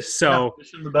 So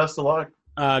wish him the best of luck.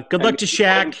 Good luck to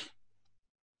Shaq.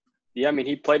 Yeah, I mean,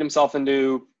 he played himself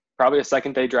into probably a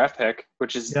second-day draft pick,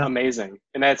 which is amazing,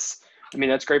 and that's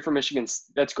great for Michigan.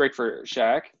 That's great for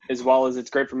Shaq, as well as it's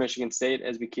great for Michigan State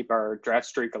as we keep our draft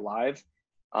streak alive.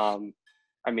 I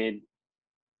mean,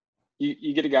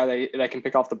 you get a guy that can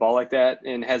pick off the ball like that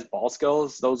and has ball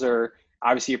skills. Those are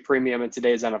obviously a premium in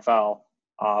today's NFL.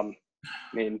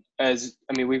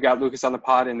 We've got Lucas on the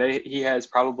pod, and he has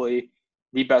probably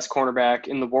the best cornerback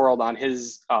in the world on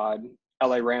his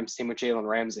LA Rams team with Jalen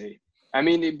Ramsey. I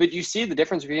mean, but you see the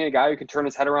difference between a guy who can turn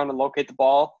his head around and locate the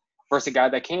ball versus a guy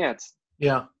that can't.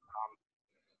 Yeah.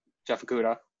 Jeff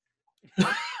Okudah.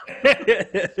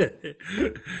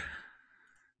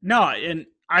 No, and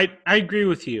I agree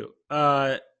with you.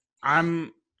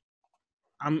 I'm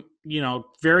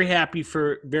very happy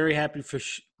for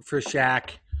Shaq.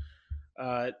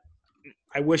 I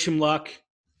wish him luck.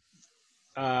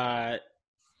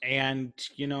 And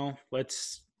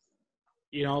let's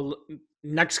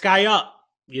next guy up.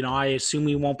 I assume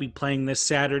he won't be playing this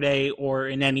Saturday or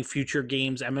in any future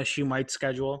games MSU might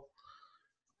schedule.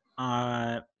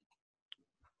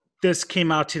 This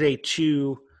came out today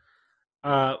too.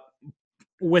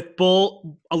 With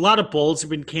a lot of bowls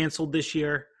have been canceled this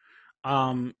year.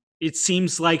 It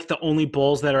seems like the only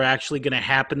bowls that are actually going to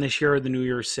happen this year are the New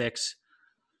Year's Six.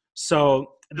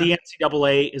 So the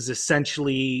NCAA is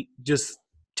essentially just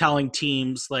telling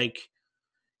teams, like,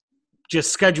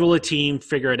 just schedule a team,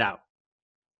 figure it out.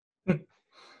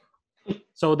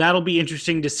 So that'll be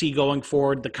interesting to see going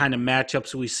forward, the kind of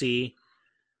matchups we see.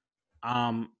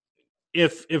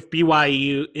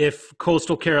 If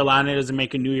Coastal Carolina doesn't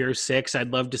make a New Year's Six,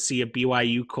 I'd love to see a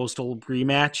BYU Coastal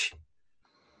rematch.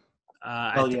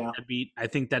 I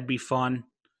think that'd be fun.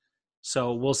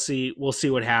 So we'll see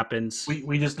what happens.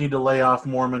 We just need to lay off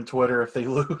Mormon Twitter if they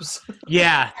lose.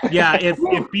 Yeah. If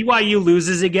BYU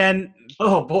loses again,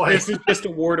 oh boy, this is just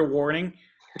a word of warning.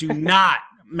 Do not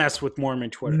mess with Mormon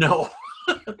Twitter. No.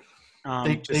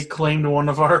 They claimed one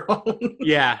of our own.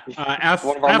 Yeah.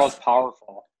 One of our most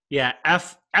powerful. Yeah.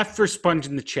 F for Sponge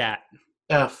in the chat.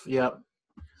 F. Yep.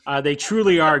 They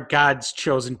truly are God's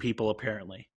chosen people,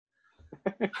 apparently.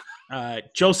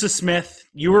 Joseph Smith,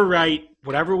 you were right.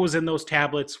 Whatever was in those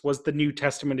tablets was the New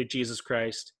Testament of Jesus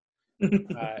Christ.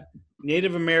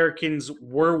 Native Americans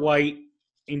were white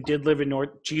and did live in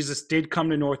North. Jesus did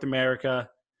come to North America.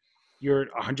 You're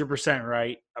 100%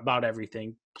 right about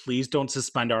everything. Please don't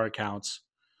suspend our accounts.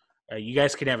 You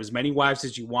guys can have as many wives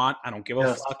as you want. I don't give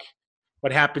a fuck.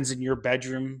 What happens in your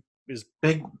bedroom is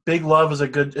Big Love is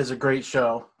a great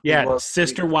show. Yeah,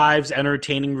 Sister Wives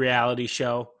entertaining reality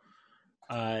show.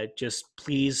 Just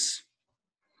please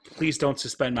don't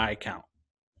suspend my account.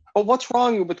 But what's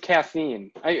wrong with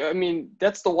caffeine? I mean,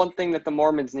 that's the one thing that the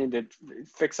Mormons need to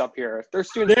fix up here. If their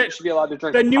students should be allowed to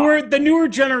drink the newer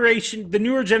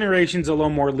generation's a little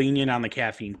more lenient on the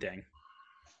caffeine thing.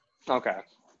 Okay.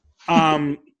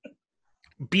 BYU,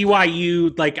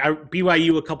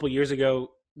 BYU a couple years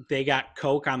ago, they got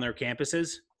Coke on their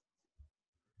campuses.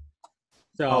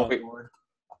 So,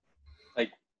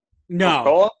 no.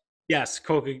 Coca-Cola? Yes,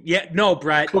 Coca. Yeah, no,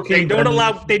 Brett. Cocaine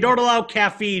They don't allow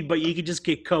caffeine, but you can just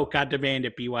get Coke on demand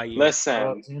at BYU.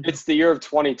 Listen, it's the year of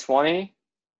 2020.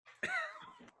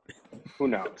 Who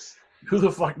knows? Who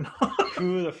the fuck knows?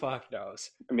 Who the fuck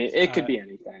knows? I mean, it could be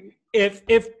anything. If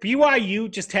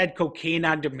BYU just had cocaine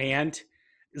on demand,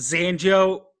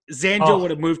 Zanjo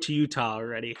would have moved to Utah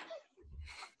already.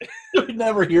 You'd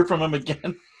never hear from him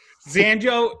again.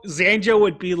 Zanjo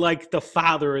would be like the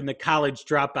father in the college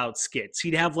dropout skits.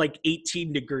 He'd have like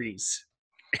 18 degrees.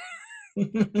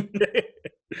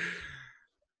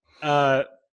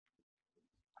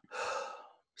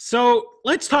 So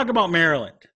let's talk about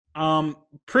Maryland.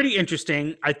 Pretty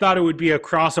interesting. I thought it would be a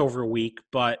crossover week,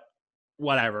 but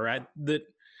whatever. The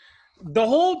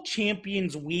whole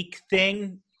Champions Week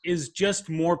thing is just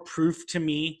more proof to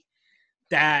me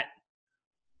that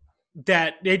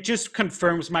it just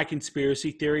confirms my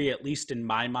conspiracy theory, at least in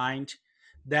my mind,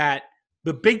 that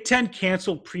the Big Ten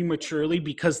canceled prematurely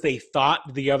because they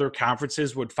thought the other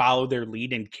conferences would follow their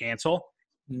lead and cancel.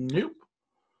 Nope.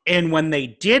 And when they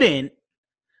didn't,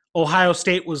 Ohio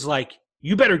State was like,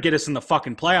 you better get us in the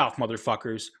fucking playoff,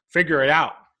 motherfuckers. Figure it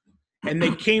out. And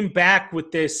they came back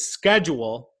with this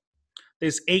schedule,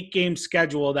 this 8-game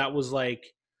schedule that was like,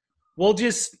 we'll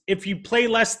just, if you play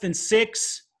less than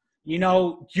 6, you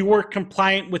were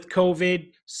compliant with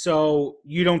COVID, so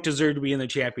you don't deserve to be in the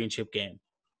championship game.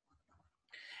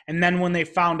 And then when they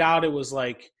found out, it was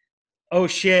like, oh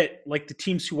shit, like the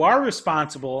teams who are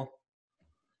responsible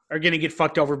are going to get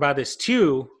fucked over by this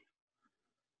too.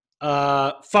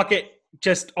 Fuck it.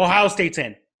 Just Ohio State's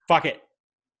in. Fuck it.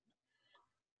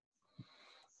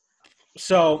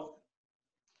 So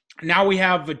now we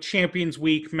have a Champions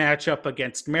Week matchup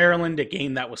against Maryland, a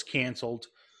game that was canceled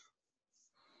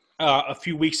a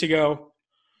few weeks ago.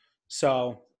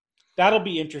 So that'll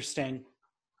be interesting.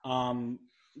 The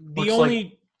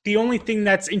only thing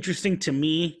that's interesting to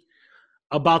me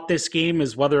about this game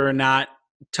is whether or not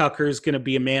Tucker's going to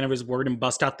be a man of his word and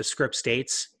bust out the script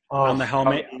states on the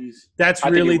helmet. That's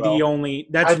really the only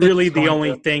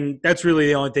thing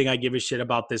I give a shit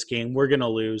about this game. We're going to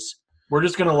lose. We're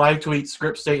just going to live tweet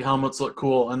script state helmets look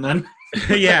cool, and then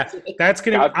yeah, that's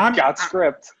going to got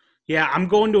script. Yeah, I'm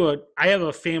going to I have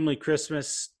a family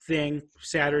Christmas thing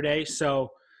Saturday,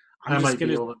 so I might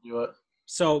be able to do it.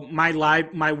 So my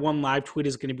one live tweet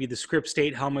is going to be the script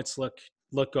state helmets look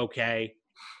okay.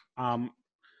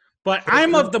 But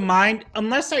I'm of the mind,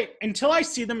 until I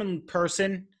see them in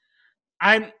person,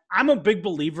 I'm a big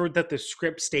believer that the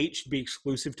script state should be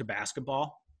exclusive to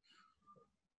basketball.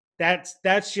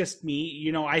 That's just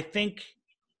me. I think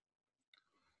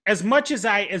as much as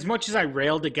I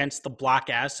railed against the Block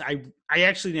S, I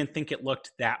actually didn't think it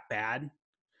looked that bad.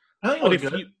 I think it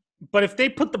looked good. But if they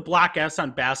put the Block S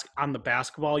on the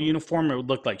basketball uniform, it would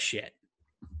look like shit.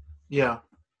 Yeah.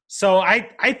 So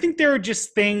I think there are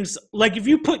just things like if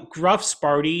you put Gruff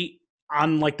Sparty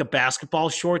on like the basketball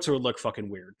shorts, it would look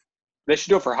fucking weird. They should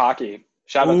do it for hockey.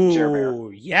 Shout out to Jeremy. Oh,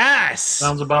 yes.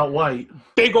 Sounds about white.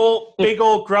 Big old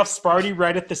Gruff Sparty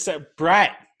right at the set.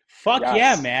 Brett. Fuck yes.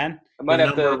 Yeah, man. I might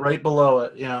have to right below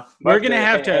it. Yeah. We're going to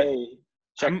have to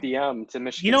check DM to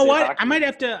Michigan. You know State what? hockey. I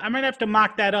might have to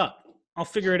mock that up. I'll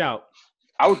figure it out.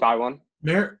 I would buy one.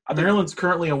 Maryland's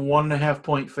currently a 1.5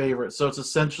 point favorite, so it's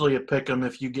essentially a pick 'em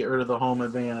if you get rid of the home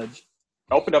advantage.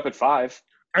 Opened up at 5.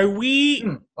 Are we?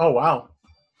 Oh wow.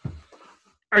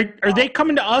 Are they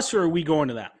coming to us or are we going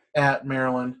to them? At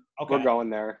Maryland. Okay. We're going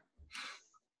there.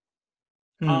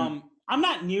 I'm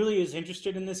not nearly as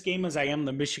interested in this game as I am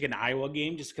the Michigan-Iowa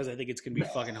game, just because I think it's going to be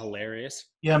fucking hilarious.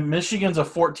 Yeah, Michigan's a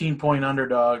 14-point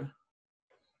underdog.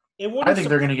 I think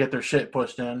they're going to get their shit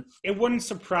pushed in. It wouldn't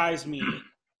surprise me.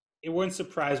 It wouldn't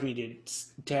surprise me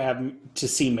to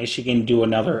see Michigan do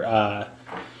another.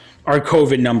 Our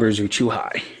COVID numbers are too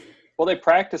high. Well, they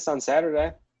practiced on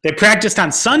Saturday. They practiced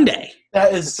on Sunday.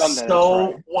 That is Sunday,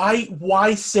 so. Right.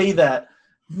 Why say that?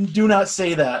 Do not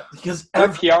say that because their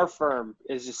PR firm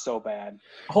is just so bad.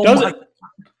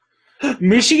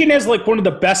 Michigan is like one of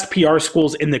the best PR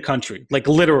schools in the country. Like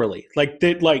literally,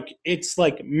 it's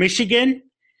like Michigan.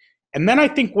 And then I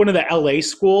think one of the LA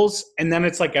schools, and then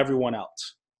it's like everyone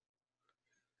else.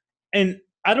 And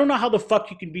I don't know how the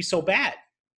fuck you can be so bad.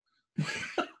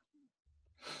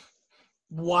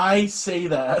 Why say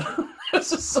that?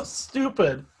 This is so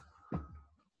stupid.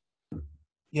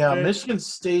 Yeah, Michigan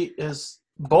State is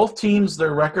both teams.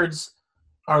 Their records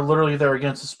are literally there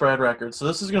against the spread record. So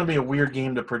this is going to be a weird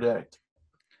game to predict.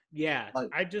 Yeah,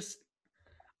 I guess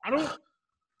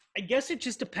it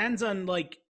just depends on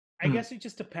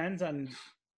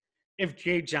if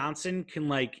Jay Johnson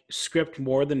can script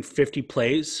more than 50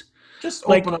 plays. Just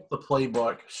open up the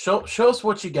playbook. Show us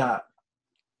what you got.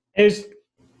 If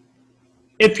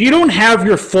you don't have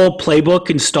your full playbook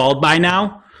installed by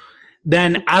now,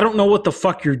 then I don't know what the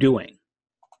fuck you're doing.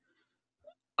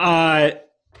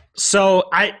 So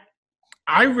I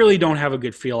really don't have a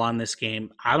good feel on this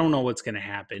game. I don't know what's going to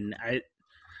happen.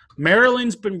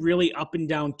 Maryland's been really up and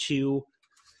down too.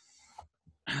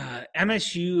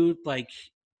 MSU,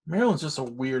 Maryland's just a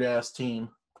weird ass team.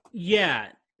 Yeah,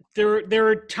 there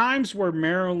are times where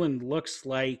Maryland looks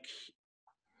like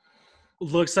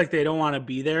they don't want to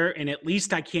be there, and at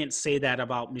least I can't say that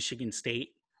about Michigan State.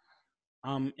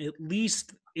 At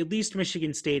least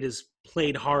Michigan State has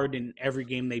played hard in every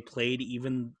game they played,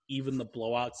 even the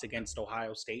blowouts against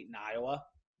Ohio State and Iowa.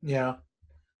 Yeah.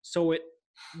 So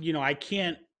I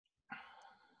can't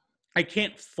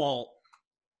fault.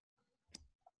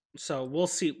 So we'll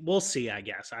see. I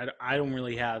guess I don't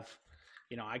really have,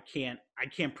 I can't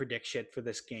predict shit for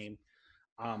this game.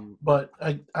 But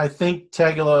I think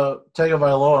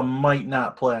Tagovailoa might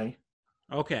not play.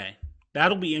 Okay,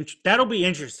 that'll be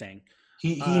interesting.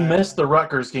 He missed the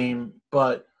Rutgers game,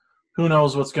 but who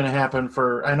knows what's going to happen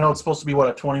I know it's supposed to be, a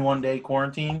 21-day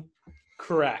quarantine?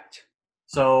 Correct.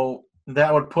 So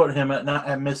that would put him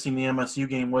at missing the MSU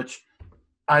game, which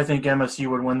I think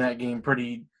MSU would win that game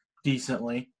pretty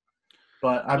decently.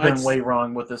 But I've been way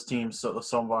wrong with this team so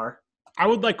far. I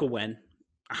would like a win.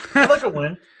 I'd like a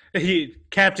win.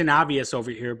 Captain Obvious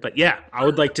over here, but yeah, I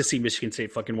would like to see Michigan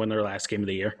State fucking win their last game of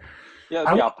the year. Yeah,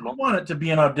 I want it to be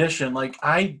an audition.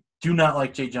 I do not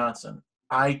like Jay Johnson.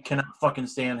 I cannot fucking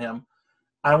stand him.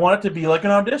 I want it to be like an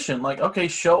audition. Okay,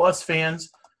 show us fans.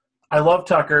 I love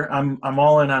Tucker. I'm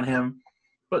all in on him.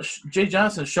 But Jay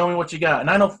Johnson, show me what you got.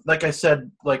 And I know, like I said,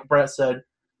 like Brett said,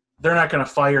 they're not going to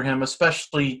fire him,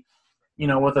 especially,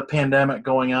 with a pandemic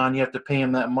going on. You have to pay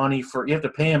him that money you have to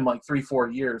pay him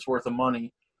 3-4 years worth of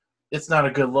money. It's not a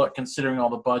good look considering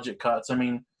all the budget cuts. I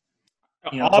mean,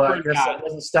 but I guess that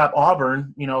doesn't stop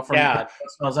Auburn, from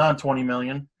Malzahn $20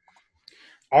 million.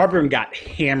 Auburn got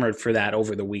hammered for that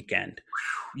over the weekend.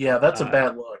 Yeah, that's a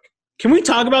bad look. Can we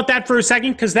talk about that for a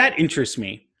second? Because that interests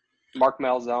me. Mark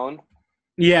Malzahn.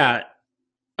 Yeah.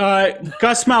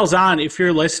 Gus Malzahn, if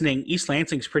you're listening, East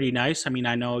Lansing's pretty nice. I mean,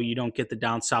 I know you don't get the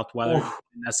down south weather,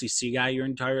 an SEC guy your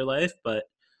entire life, but,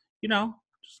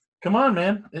 Come on,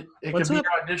 man. It could be your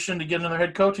audition to get another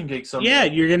head coaching gig someday. Yeah,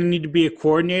 you're going to need to be a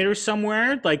coordinator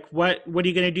somewhere. What are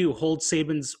you going to do? Hold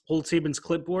Saban's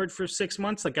clipboard for 6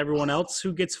 months like everyone else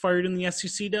who gets fired in the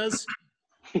SEC does?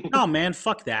 No, man,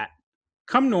 fuck that.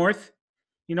 Come north,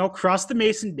 cross the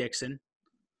Mason-Dixon.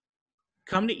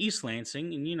 Come to East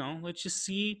Lansing, and, let's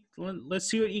see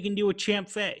what you can do with Champ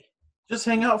Fay. Just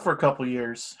hang out for a couple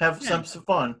years. Have some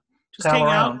fun. Just hang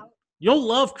out. You'll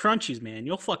love crunchies, man.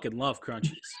 You'll fucking love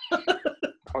crunchies.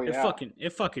 Oh yeah,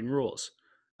 it fucking rules.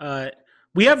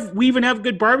 We even have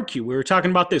good barbecue. We were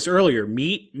talking about this earlier.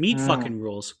 Meat fucking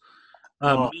rules.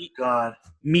 God.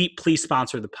 Meat, please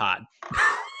sponsor the pod.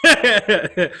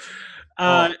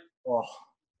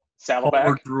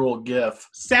 Saddleback. Drool gif.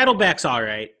 Saddleback's all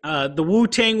right. The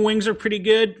Wu-Tang wings are pretty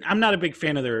good. I'm not a big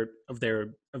fan of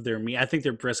their meat. I think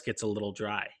their brisket's a little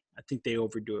dry. I think they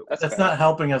overdo it. That's not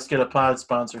helping us get a pod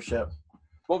sponsorship.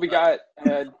 Well, we got.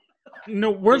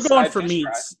 No, we're going for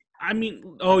meats. Fry. I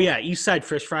mean, oh yeah, East Side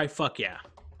Fish Fry. Fuck yeah.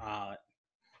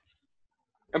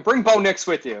 And bring Bo Nix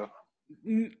with you.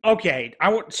 Okay, I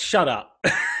won't. Shut up.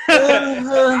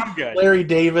 I'm good. Larry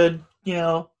David,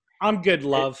 I'm good,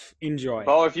 love. Enjoy.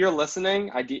 Bo, if you're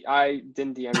listening, I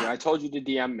didn't DM you. I told you to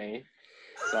DM me.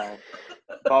 So,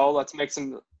 Bo, let's make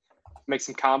some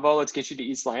combo. Let's get you to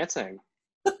East Lansing.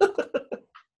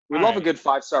 We love a good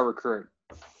 5-star recruit.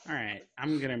 All right,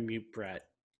 I'm gonna mute Brett.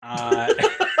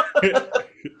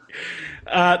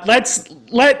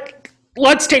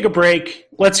 Let's take a break.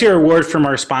 Let's hear a word from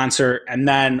our sponsor, and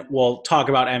then we'll talk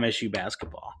about MSU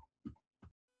basketball.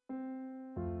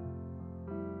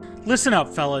 Listen up,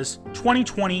 fellas.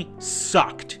 2020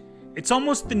 sucked. It's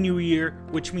almost the new year,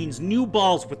 which means new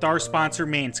balls with our sponsor,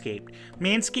 Manscaped.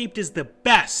 Manscaped is the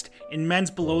best in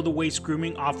men's below-the-waist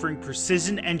grooming, offering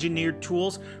precision-engineered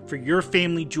tools for your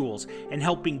family jewels and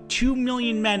helping 2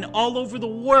 million men all over the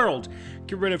world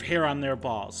get rid of hair on their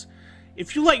balls.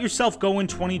 If you let yourself go in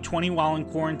 2020 while in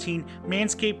quarantine,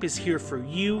 Manscaped is here for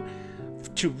you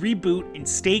to reboot and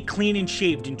stay clean and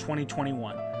shaved in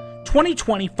 2021.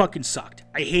 2020 fucking sucked.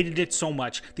 I hated it so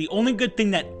much. The only good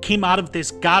thing that came out of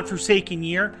this godforsaken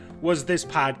year was this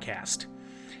podcast.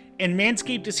 And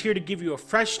Manscaped is here to give you a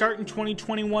fresh start in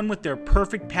 2021 with their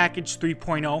Perfect Package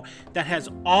 3.0 that has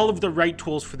all of the right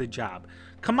tools for the job.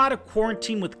 Come out of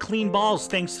quarantine with clean balls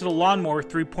thanks to the Lawnmower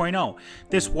 3.0.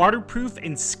 This waterproof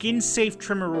and skin-safe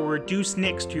trimmer will reduce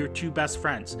nicks to your two best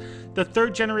friends. The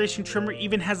third generation trimmer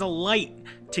even has a light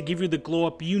to give you the glow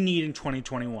up you need in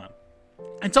 2021.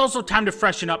 It's also time to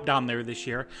freshen up down there this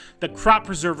year. The Crop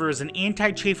Preserver is an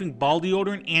anti-chafing ball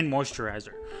deodorant and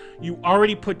moisturizer. You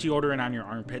already put deodorant on your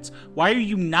armpits. Why are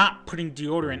you not putting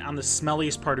deodorant on the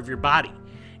smelliest part of your body?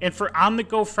 And for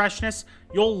on-the-go freshness,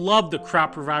 you'll love the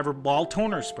Crop Reviver Ball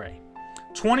Toner Spray.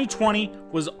 2020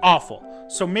 was awful,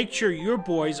 so make sure your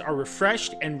boys are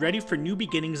refreshed and ready for new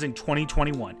beginnings in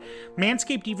 2021.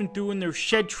 Manscaped even threw in their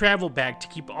Shed travel bag to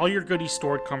keep all your goodies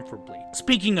stored comfortably.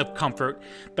 Speaking of comfort,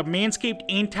 the Manscaped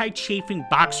anti-chafing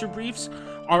boxer briefs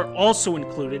are also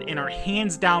included and are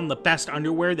hands down the best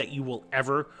underwear that you will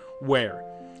ever wear.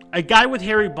 A guy with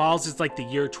hairy balls is like the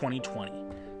year 2020.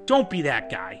 Don't be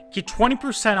that guy. Get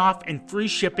 20% off and free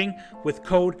shipping with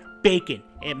code BACON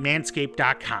at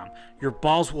manscaped.com. Your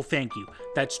balls will thank you.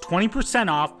 That's 20%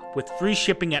 off with free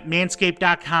shipping at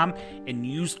manscaped.com and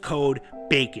use code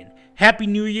BACON. Happy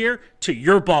New Year to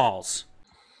your balls.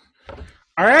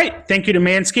 All right. Thank you to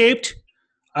Manscaped.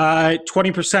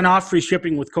 20% off free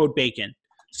shipping with code BACON.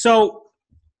 So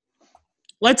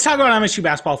let's talk about MSU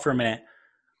basketball for a minute.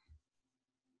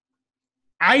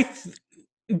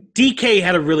 DK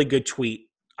had a really good tweet.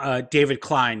 David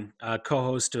Klein,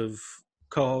 co-host of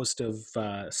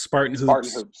Spartan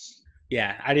Hoops.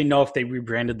 Yeah, I didn't know if they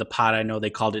rebranded the pod. I know they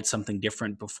called it something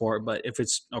different before, but if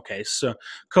it's okay, so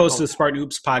co-host of the Spartan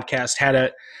Hoops podcast had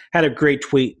a great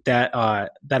tweet that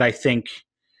I think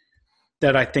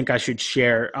I should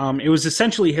share. It was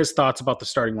essentially his thoughts about the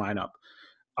starting lineup.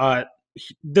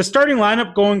 The starting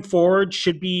lineup going forward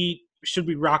should be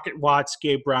Rocket Watts,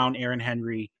 Gabe Brown, Aaron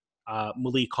Henry,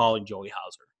 Malik Hall, and Joey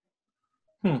Hauser.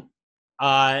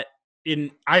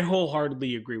 And I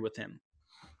wholeheartedly agree with him.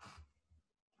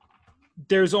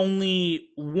 There's really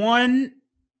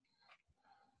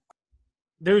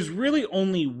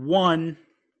only one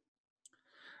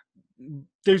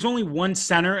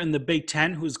center in the Big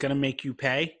Ten who's going to make you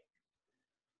pay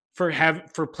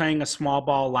for playing a small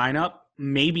ball lineup,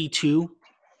 maybe two.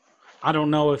 I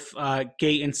don't know if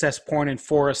Gay Incest Porn and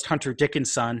Forrest Hunter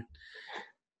Dickinson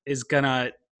is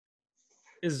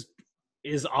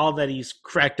all that he's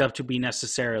cracked up to be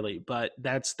necessarily, but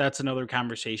that's another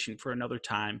conversation for another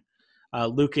time.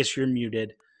 Lucas, you're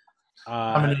muted.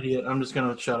 I'm an idiot. I'm just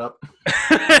gonna shut up.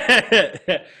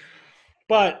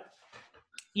 But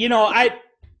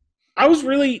I was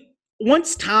really,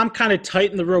 once Tom kind of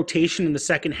tightened the rotation in the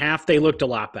second half, they looked a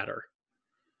lot better.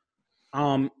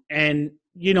 And in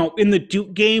the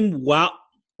Duke game,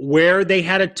 where they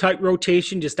had a tight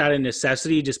rotation just out of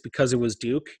necessity, just because it was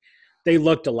Duke, they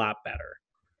looked a lot better.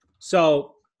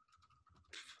 So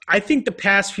I think the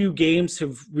past few games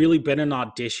have really been an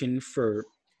audition for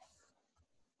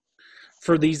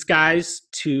these guys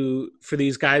to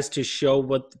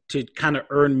show to kind of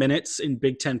earn minutes in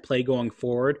Big Ten play going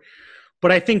forward.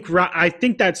 But I think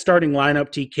that starting lineup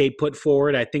TK put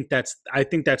forward, I think that's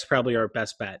probably our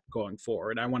best bet going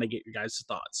forward. I want to get your guys'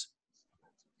 thoughts.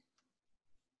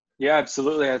 Yeah,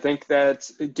 absolutely. I think that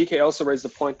DK also raised the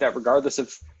point that regardless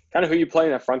of kind of who you play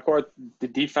in that front court, the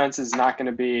defense is not going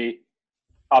to be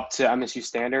up to MSU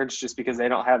standards just because they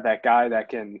don't have that guy that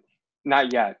can –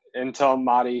 not yet until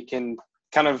Madi can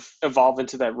kind of evolve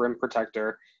into that rim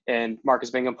protector and Marcus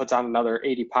Bingham puts on another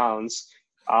 80 pounds.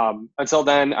 Until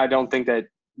then, I don't think that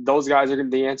those guys are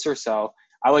going to be the answer. So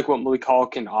I like what Malik Hall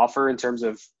can offer in terms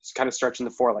of kind of stretching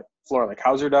the floor like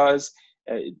Hauser does.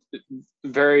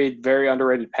 Very, very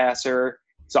underrated passer.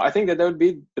 So I think that would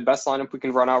be the best lineup we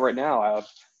can run out right now.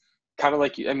 Kind of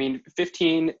like,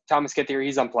 15, Thomas Kithier,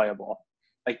 he's unplayable.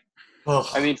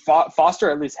 Foster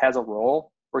at least has a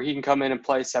role where he can come in and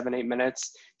play 7-8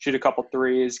 minutes, shoot a couple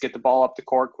threes, get the ball up the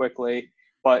court quickly.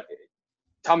 But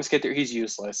Thomas Kithier, he's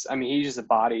useless. He's just a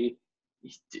body.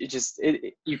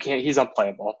 You can't. He's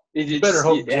unplayable. You better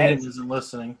hope James isn't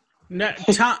listening. No,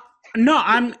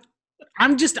 I'm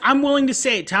willing to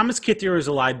say Thomas Kithier is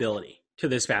a liability to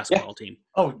this basketball team.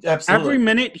 Oh, absolutely. Every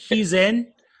minute he's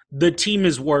in, the team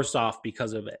is worse off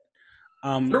because of it.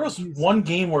 There was one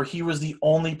game where he was the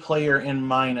only player in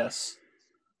minus.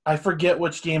 I forget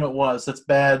which game it was. That's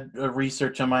bad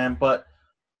research on my end, but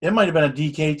it might have been a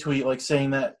DK tweet saying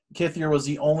that Kithier was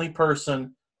the only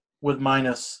person with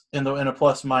minus in a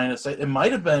plus minus. It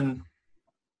might have been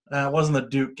it wasn't the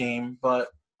Duke game, but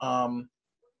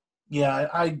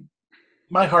Yeah,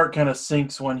 my heart kind of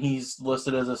sinks when he's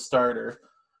listed as a starter.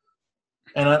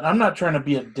 And I'm not trying to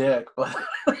be a dick, but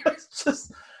it's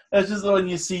just when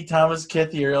you see Thomas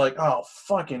Kithier, you're like, oh,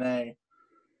 fucking A.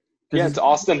 Yeah, it's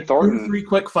Austin Thornton. 3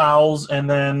 quick fouls, and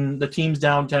then the team's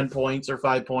down 10 points or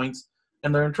 5 points,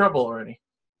 and they're in trouble already.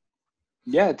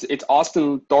 Yeah, it's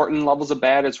Austin Thornton levels of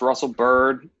bad. It's Russell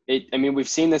Bird. We've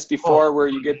seen this before where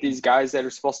you get these guys that are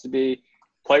supposed to be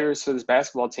players for this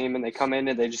basketball team, and they come in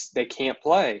and they can't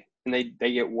play, and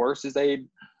they get worse as they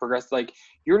progress. Like,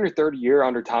 you're in your third year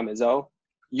under Tom Izzo.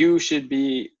 You should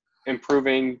be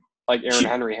improving like Aaron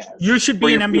Henry has. You should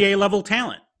be an NBA level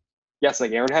talent. Yes,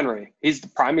 like Aaron Henry. He's the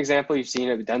prime example. You've seen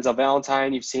it with Denzel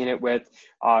Valentine. You've seen it with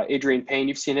Adrian Payne.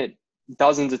 You've seen it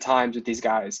dozens of times with these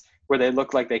guys where they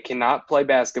look like they cannot play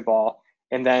basketball.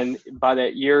 And then by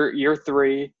that year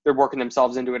 3, they're working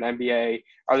themselves into an NBA.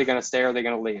 Are they going to stay or are they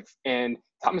going to leave? And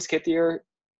Thomas Kithier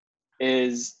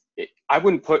I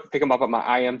wouldn't pick him up on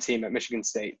my IM team at Michigan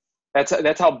State.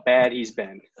 That's how bad he's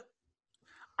been.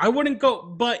 I wouldn't go,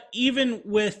 but even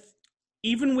with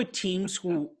teams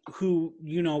who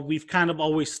we've kind of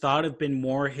always thought have been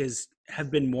more his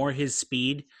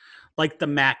speed, like the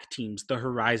MAC teams, the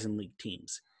Horizon League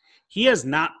teams, he has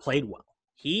not played well.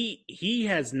 He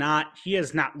has not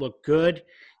looked good.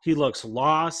 He looks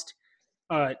lost.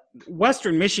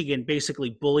 Western Michigan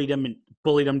basically bullied him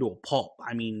to a pulp.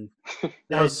 I mean,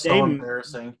 that was so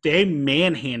embarrassing. They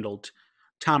manhandled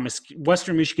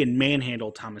Western Michigan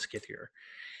manhandled Thomas Kithier.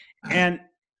 And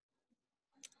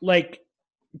like,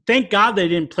 thank God they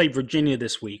didn't play Virginia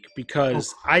this week,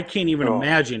 because I can't even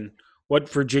imagine what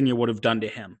Virginia would have done to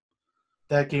him.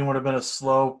 That game would have been a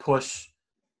slow push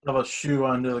of a shoe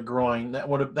under the groin. That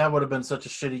would have been such a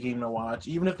shitty game to watch,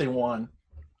 even if they won.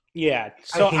 Yeah,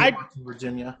 so I hate watching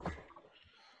Virginia.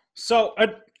 So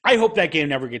I hope that game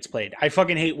never gets played. I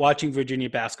fucking hate watching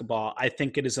Virginia basketball. I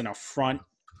think it is an affront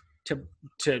to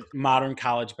modern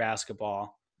college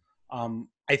basketball.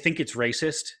 I think it's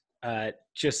racist. I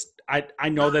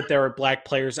know that there are black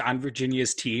players on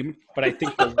Virginia's team, but I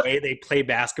think the way they play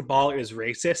basketball is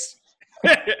racist.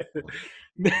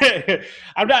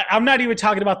 I'm not even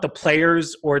talking about the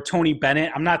players or Tony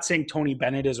Bennett. I'm not saying Tony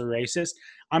Bennett is a racist.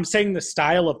 I'm saying the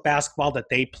style of basketball that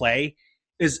they play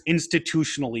is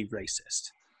institutionally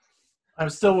racist. I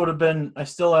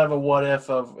still have a what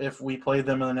if we played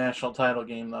them in the national title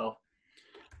game, though.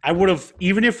 I would have,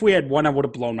 even if we had won, I would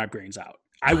have blown my brains out.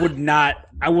 I would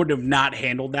have not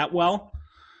handled that well.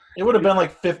 It would have been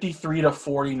like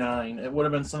 53-49. It would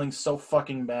have been something so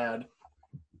fucking bad.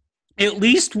 At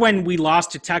least when we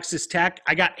lost to Texas Tech,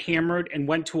 I got hammered and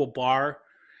went to a bar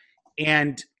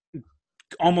and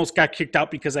almost got kicked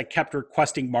out because I kept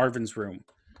requesting Marvin's Room.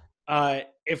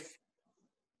 If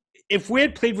we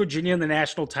had played Virginia in the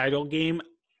national title game,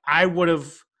 I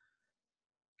don't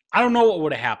know what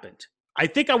would have happened. I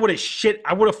think I would have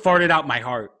farted out my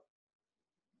heart.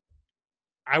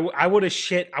 I would have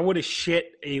shit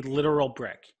a literal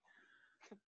brick.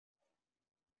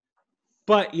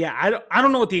 But yeah, I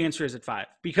don't know what the answer is at 5,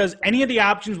 because any of the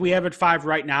options we have at 5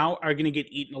 right now are going to get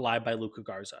eaten alive by Luka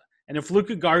Garza. And if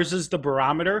Luka Garza is the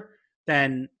barometer,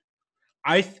 then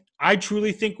I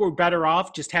truly think we're better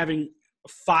off just having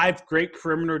 5 great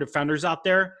perimeter defenders out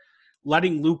there,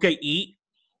 letting Luka eat,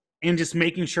 and just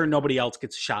making sure nobody else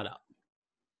gets shot up.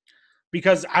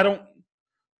 Because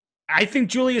I think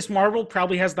Julius Marble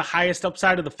probably has the highest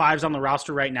upside of the 5s on the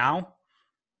roster right now.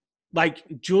 Like,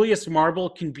 Julius Marble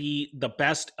can be the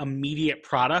best immediate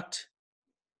product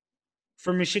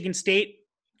for Michigan State.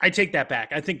 I take that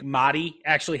back. I think Madi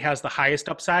actually has the highest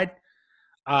upside.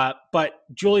 But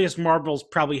Julius Marble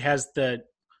probably has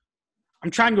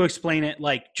I'm trying to explain it.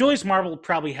 Like, Julius Marble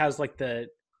probably has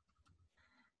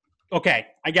okay,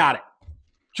 I got it.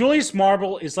 Julius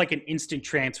Marble is like an instant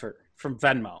transfer from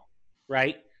Venmo,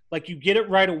 right? Like, you get it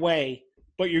right away,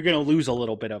 but you're going to lose a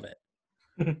little bit of it.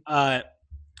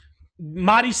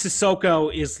 Madi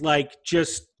Sissoko is like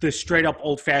just the straight up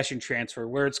old fashioned transfer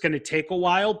where it's going to take a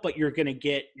while, but you're going to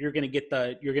get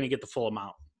the full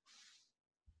amount.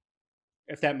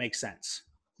 If that makes sense.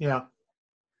 Yeah.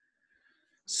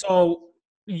 So,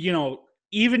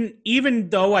 even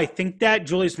though I think that,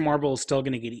 Julius Marble is still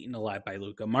going to get eaten alive by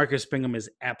Luka. Marcus Bingham is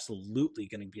absolutely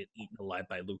going to get eaten alive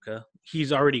by Luka.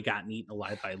 He's already gotten eaten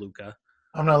alive by Luka.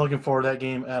 I'm not looking forward to that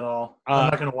game at all. I'm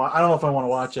not going to watch. I don't know if I want to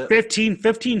watch it.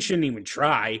 15 shouldn't even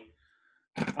try.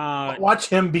 Watch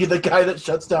him be the guy that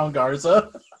shuts down Garza.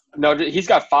 No, he's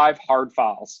got 5 hard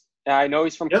fouls. And I know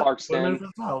he's from Clarkston.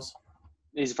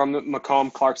 He's from the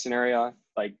Macomb, Clarkston area.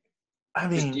 Like, I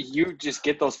mean, you just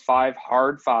get those 5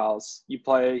 hard fouls. You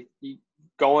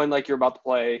go in like you're about to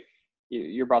play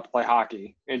you're about to play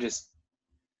hockey and just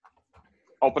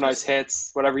open ice hits,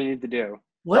 whatever you need to do.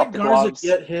 Let Garza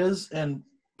get his and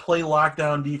play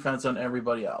lockdown defense on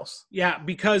everybody else. Yeah,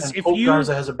 because if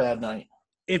Garza has a bad night,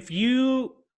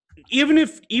 even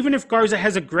if Garza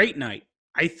has a great night,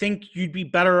 I think you'd be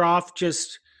better off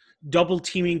just double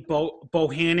teaming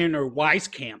Bohannon or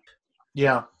Wieskamp.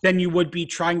 Yeah. Than you would be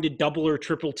trying to double or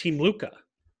triple team Luka.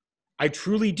 I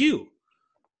truly do.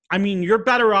 I mean, you're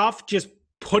better off just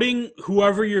putting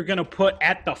whoever you're going to put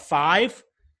at the 5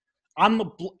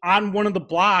 on one of the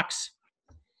blocks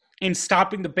and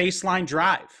stopping the baseline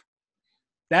drive.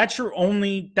 That's your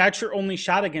only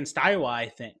shot against Iowa, I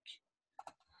think.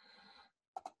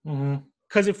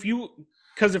 Because if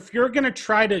you're going to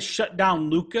try to shut down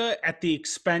Luka at the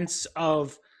expense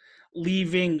of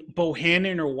leaving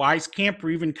Bohannon or Wieskamp or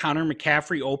even Connor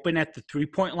McCaffrey open at the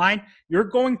 3-point line, you're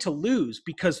going to lose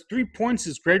because 3 points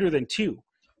is greater than 2.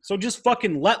 So just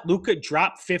fucking let Luka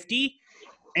drop 50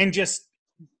 and just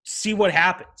see what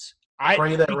happens.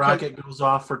 Pray that Rocket goes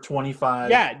off for 25.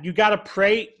 Yeah, you gotta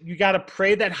pray. You gotta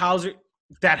pray that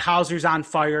Hauser's on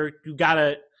fire.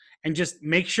 And just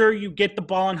make sure you get the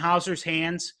ball in Hauser's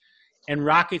hands and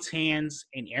Rocket's hands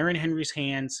and Aaron Henry's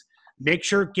hands. Make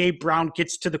sure Gabe Brown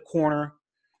gets to the corner.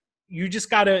 You just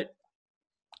got to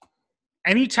 –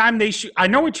 anytime they shoot – I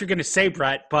know what you're going to say,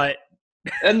 Brett, but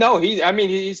 – No, he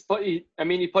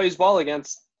plays well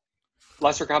against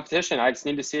lesser competition. I just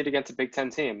need to see it against a Big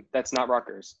Ten team. That's not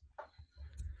Rutgers.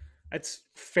 That's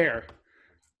fair.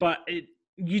 But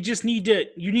you just need to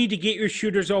get your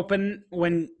shooters open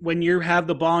when you have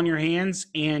the ball in your hands,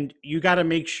 and you got to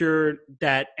make sure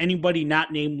that anybody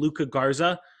not named Luka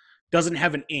Garza – doesn't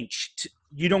have an inch.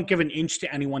 You don't give an inch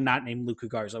to anyone not named Luka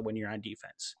Garza when you're on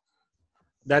defense.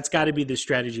 That's got to be the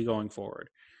strategy going forward.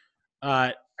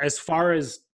 As far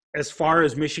as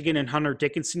Michigan and Hunter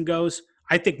Dickinson goes,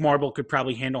 I think Marble could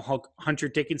probably handle Hunter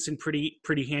Dickinson pretty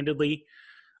handedly.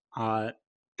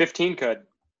 15 could.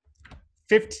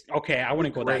 15. Okay, I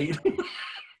wouldn't go that.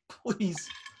 Please,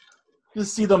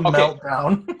 just see the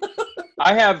meltdown.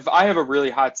 I have a really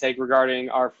hot take regarding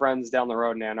our friends down the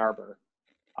road in Ann Arbor.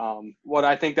 What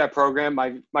I think that program,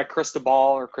 my crystal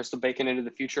ball or crystal bacon into the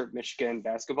future of Michigan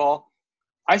basketball,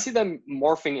 I see them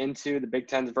morphing into the Big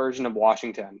Ten's version of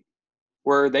Washington,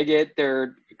 where they get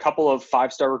their couple of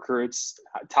 5-star recruits,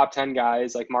 top 10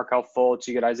 guys like Markelle Fultz,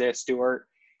 you get Isaiah Stewart,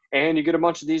 and you get a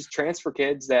bunch of these transfer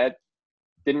kids that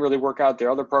didn't really work out their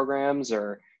other programs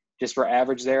or just were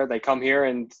average there. They come here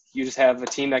and you just have a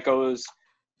team that goes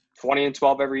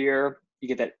 20-12 every year. You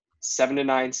get that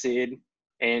 7-9 seed.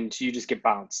 And you just get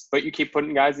bounced. But you keep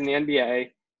putting guys in the NBA.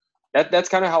 That's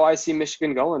kind of how I see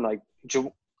Michigan going. Like,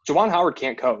 Juwan Howard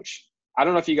can't coach. I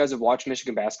don't know if you guys have watched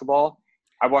Michigan basketball.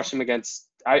 I watched him against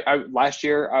last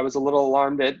year. I was a little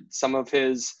alarmed at some of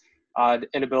his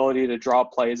inability to draw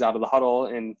plays out of the huddle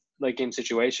in late-game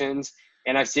situations.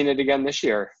 And I've seen it again this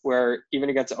year, where even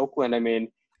against Oakland, I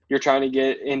mean, you're trying to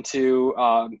get into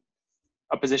a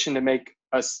position to make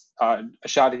a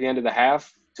shot at the end of the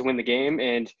half to win the game.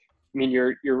 And I mean,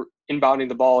 you're inbounding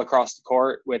the ball across the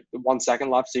court with 1 second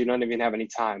left, so you don't even have any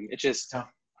time. It's just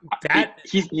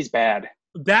he's bad.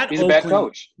 He's a bad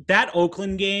coach. That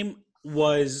Oakland game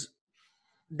was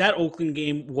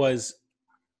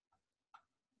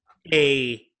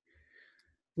a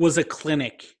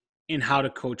clinic in how to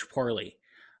coach poorly.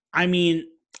 I mean,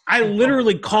 I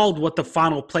literally called what the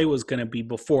final play was going to be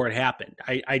before it happened.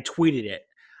 I tweeted it.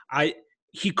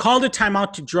 He called a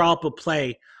timeout to draw up a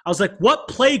play. I was like, what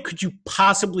play could you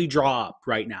possibly draw up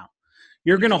right now?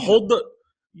 You're going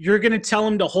to tell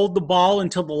him to hold the ball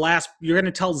until the last – you're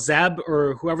going to tell Zeb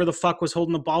or whoever the fuck was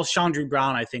holding the ball. Chandri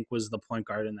Brown, I think, was the point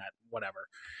guard in that whatever.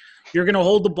 You're going to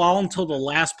hold the ball until the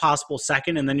last possible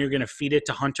second, and then you're going to feed it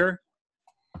to Hunter.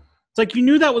 It's like you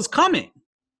knew that was coming.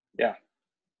 Yeah.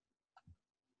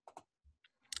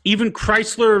 Even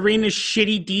Chrysler Arena's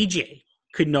shitty DJ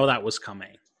could know that was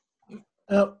coming.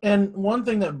 And one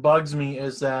thing that bugs me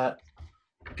is that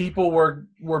people were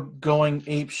going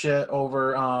ape shit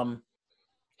over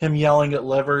him yelling at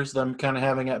Livers, them kind of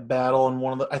having a battle in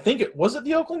one of the – I think it – was it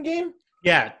the Oakland game?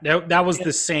 Yeah, that was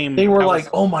the same. They were like,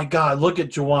 oh, my God, look at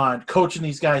Juwan coaching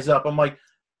these guys up. I'm like,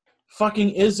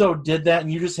 fucking Izzo did that,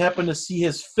 and you just happened to see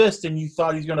his fist and you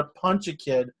thought he's going to punch a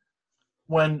kid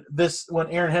when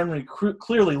Aaron Henry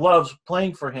clearly loves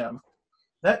playing for him.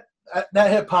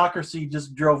 That hypocrisy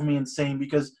just drove me insane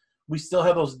because we still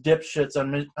have those dipshits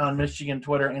on Michigan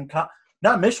Twitter and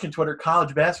not Michigan Twitter,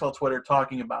 college basketball Twitter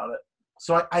talking about it.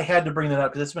 So I had to bring that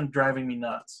up because it's been driving me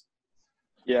nuts.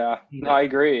 Yeah, no, I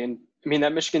agree. And I mean,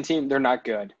 that Michigan team, they're not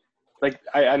good. Like,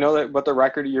 I know that what the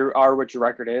record, you are what your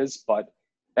record is, but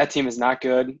that team is not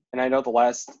good. And I know the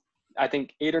last, I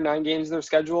think, 8 or 9 games in their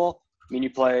schedule. I mean, you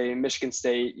play Michigan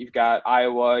State, you've got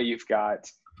Iowa, you've got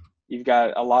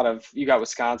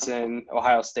Wisconsin,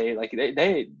 Ohio State. Like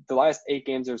the last 8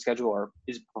 games of their schedule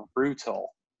is brutal.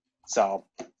 So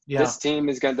this team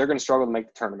they're gonna struggle to make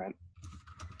the tournament.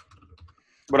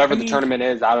 Whatever the tournament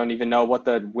is, I don't even know what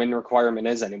the win requirement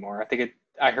is anymore.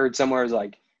 I heard somewhere is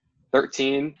like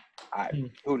 13.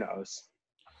 Who knows?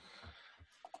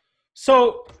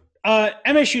 So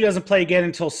MSU doesn't play again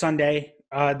until Sunday.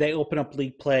 They open up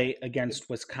league play against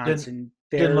Wisconsin.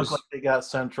 Didn't look like they got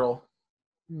Central.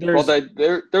 There's a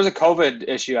COVID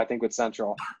issue, I think, with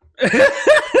Central.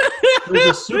 There's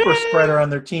a super spreader on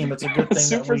their team. It's a good thing.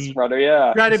 Super spreader,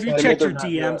 yeah. Brett, have you checked your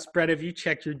DMs? Brett, have you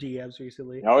checked your DMs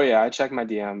recently? Oh yeah, I checked my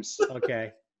DMs.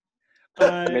 Okay.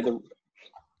 But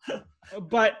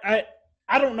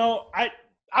I don't know.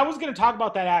 I was going to talk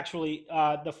about that actually.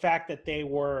 The fact that they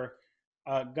were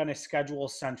going to schedule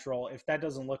Central. If that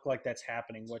doesn't look like that's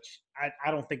happening, which I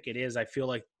don't think it is, I feel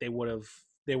like they would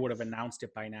have announced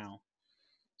it by now.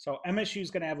 So MSU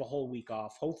is going to have a whole week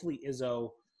off. Hopefully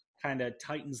Izzo kind of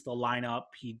tightens the lineup.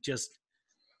 He just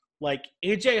like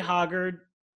AJ Hoggard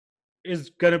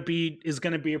is going to be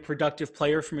a productive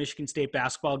player for Michigan State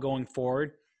basketball going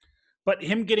forward. But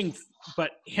him getting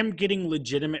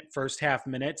legitimate first half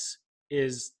minutes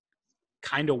is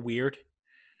kind of weird.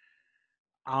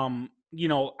 You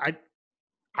know,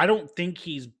 I don't think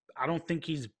he's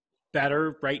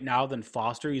better right now than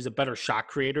Foster. He's a better shot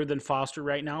creator than Foster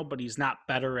right now, but he's not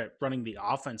better at running the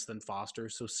offense than Foster.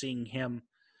 So seeing him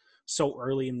so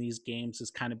early in these games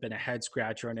has kind of been a head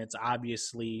scratcher, and it's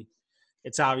obviously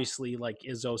like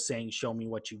Izzo saying, "Show me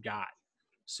what you got."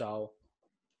 So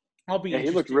I'll be. Yeah,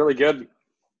 he looked really good.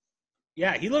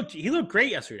 Yeah, he looked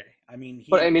great yesterday. I mean,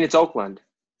 it's Oakland,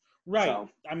 right? So.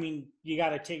 I mean, you got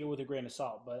to take it with a grain of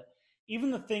salt. But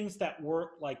even the things that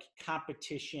weren't like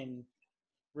competition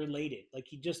related, like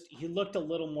he looked a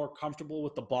little more comfortable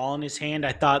with the ball in his hand.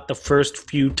 I thought the first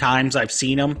few times I've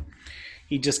seen him,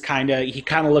 he kind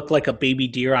of looked like a baby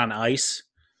deer on ice.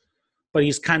 But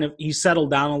he's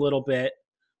settled down a little bit.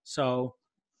 So,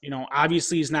 you know,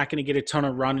 obviously he's not going to get a ton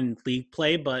of run in league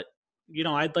play, but you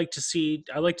know, I'd like to see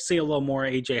a little more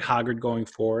AJ Hoggard going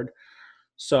forward.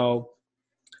 So,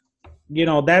 you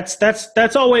know, that's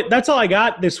all I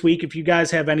got this week. If you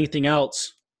guys have anything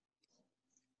else.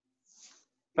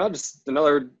 No, just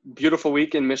another beautiful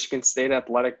week in Michigan State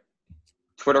athletic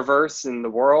Twitterverse in the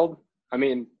world. I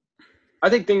mean, I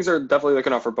think things are definitely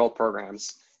looking up for both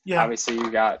programs. Yeah. Obviously, you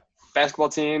got basketball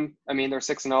team. I mean, they're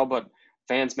 6-0, but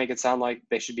fans make it sound like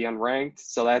they should be unranked,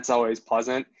 so that's always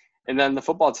pleasant. And then the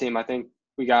football team, I think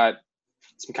we got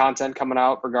some content coming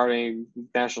out regarding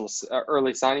National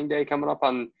Early Signing Day coming up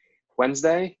on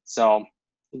Wednesday. So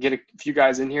get a few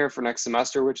guys in here for next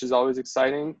semester, which is always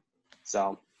exciting.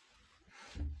 So.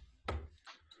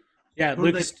 Yeah,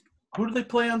 who do they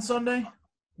play on Sunday?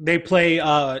 They play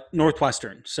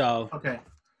Northwestern. So okay,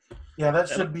 yeah, that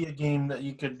should be a game that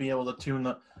you could be able to tune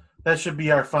up. That should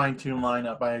be our fine-tuned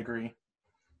lineup. I agree.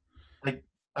 Like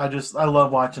I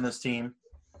love watching this team.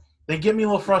 They get me a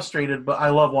little frustrated, but I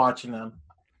love watching them.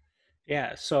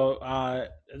 Yeah. So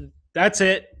that's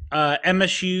it.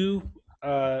 MSU,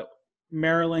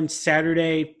 Maryland,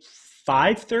 Saturday,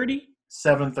 5:30.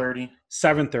 7:30.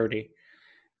 7:30.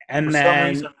 And For then some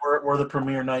reason, we're the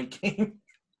premier night game.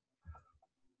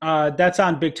 That's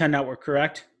on Big Ten Network,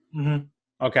 correct? Mm-hmm.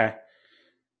 Okay.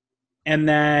 And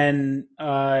then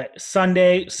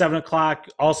Sunday, 7:00,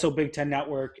 also Big Ten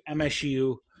Network,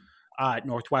 MSU,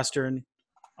 Northwestern.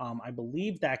 I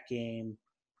believe that game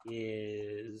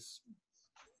is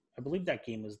at Breslin.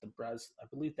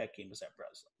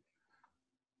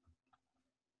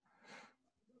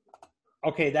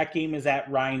 Okay, that game is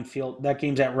at Ryan Field. That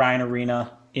game's at Ryan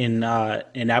Arena in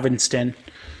Evanston.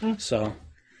 So,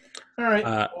 all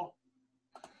right.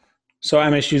 So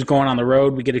MSU's going on the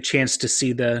road. We get a chance to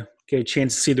see the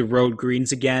road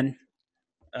greens again.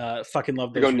 Fucking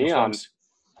love those uniforms.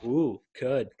 Neon. Ooh,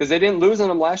 good. Because they didn't lose on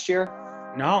them last year.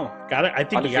 No, got it. I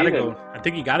think you gotta go. I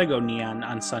think you gotta go neon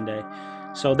on Sunday.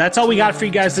 So that's all we got for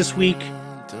you guys this week.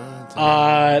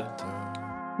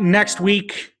 Next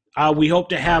week, we hope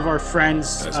to have our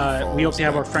friends. We hope to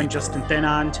have our friend Justin Thin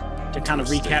on to kind of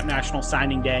recap National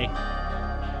Signing Day.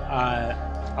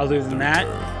 Other than that,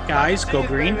 guys, go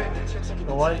green.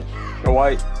 Go white. Go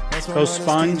white. Go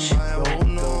Sponge. Go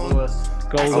Lewis.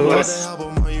 Go Lewis.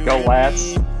 Go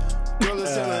Lats.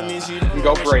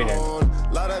 Go Braden.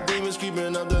 Lot of demons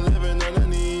creeping up the living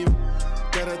underneath.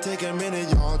 Gotta take a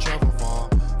minute, y'all travel far.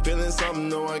 Feeling something,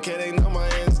 no, I can't ignore my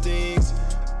instincts.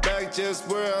 Back back just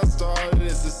where I started.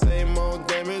 It's the same old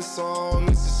damn song,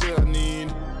 it's the shit I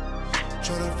need.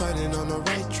 Tryna find it on the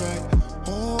right track.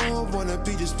 Oh, wanna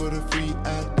be just for the free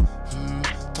act.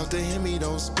 Talk to him, he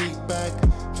don't speak back.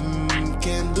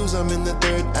 Can't lose, I'm in the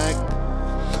third act.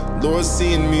 Lord,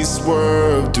 seeing me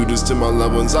swerve, do this to my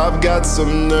loved ones, I've got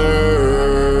some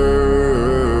nerve.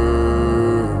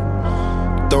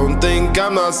 Don't think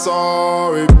I'm not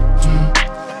sorry.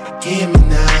 Hear me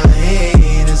now,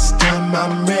 hey, this time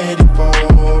I'm ready for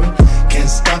it. Can't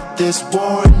stop this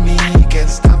war in me, can't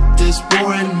stop this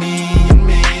war in me,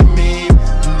 me.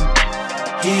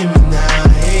 Hear me now,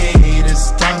 hey,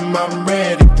 this time I'm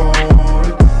ready for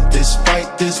it. This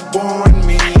fight, this war in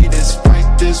me, this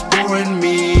fight, this war in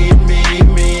me,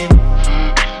 me.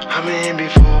 I've been here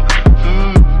before,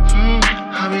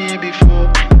 I've been here before.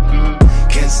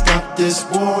 Can't stop this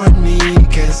war in me,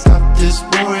 can't stop this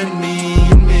war in me,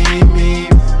 me.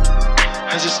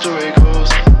 As the story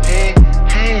goes, hey,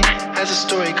 as the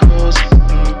story goes.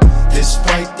 This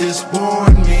fight, this war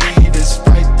in me, this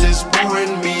fight, this war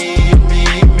in me,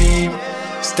 me.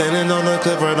 Standing on the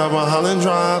cliff right off of Holland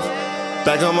Drive.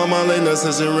 Back on my mind, lateness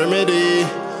is a remedy.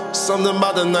 Something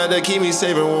about the night that keep me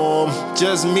safe and warm.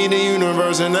 Just me, the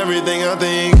universe, and everything I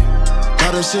think.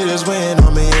 All the shit is weighing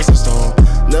on me, it's a storm.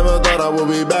 Never thought I would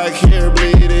be back here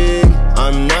bleeding.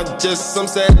 I'm not just some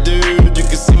sad dude. You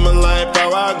can see my life,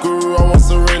 how I grew. I want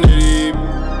serenity.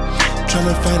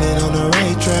 Tryna find it on the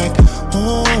right track.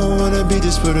 Oh, wanna be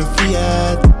just for the free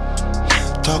ad.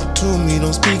 Talk to me,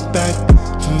 don't speak back.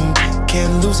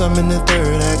 Can't lose, I'm in the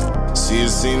third act. See, it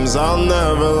seems I'll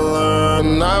never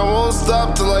learn. I won't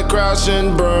stop till I crash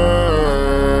and burn.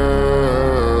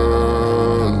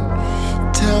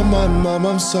 Tell my mom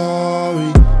I'm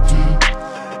sorry.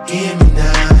 Hear me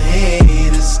now, hey,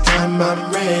 this time I'm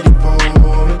ready for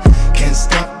it. Can't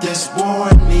stop this war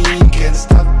in me, can't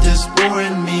stop this war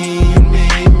in me,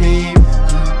 me.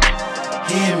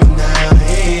 Hear me now,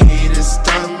 hey, this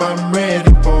time I'm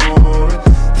ready for it.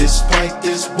 This fight,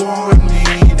 this war in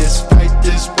me, this fight,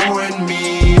 this war in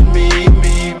me,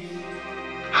 me.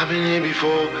 I've been here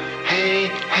before, hey,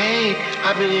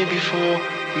 I've been here before.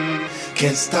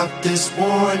 Can't stop this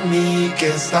war in me,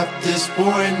 can't stop this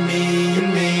war in me,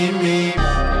 me.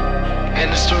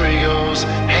 And the story goes,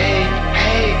 hey,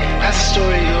 as the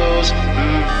story goes.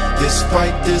 This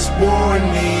fight, this war in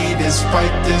me, this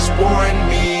fight, this war in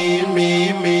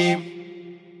me, me.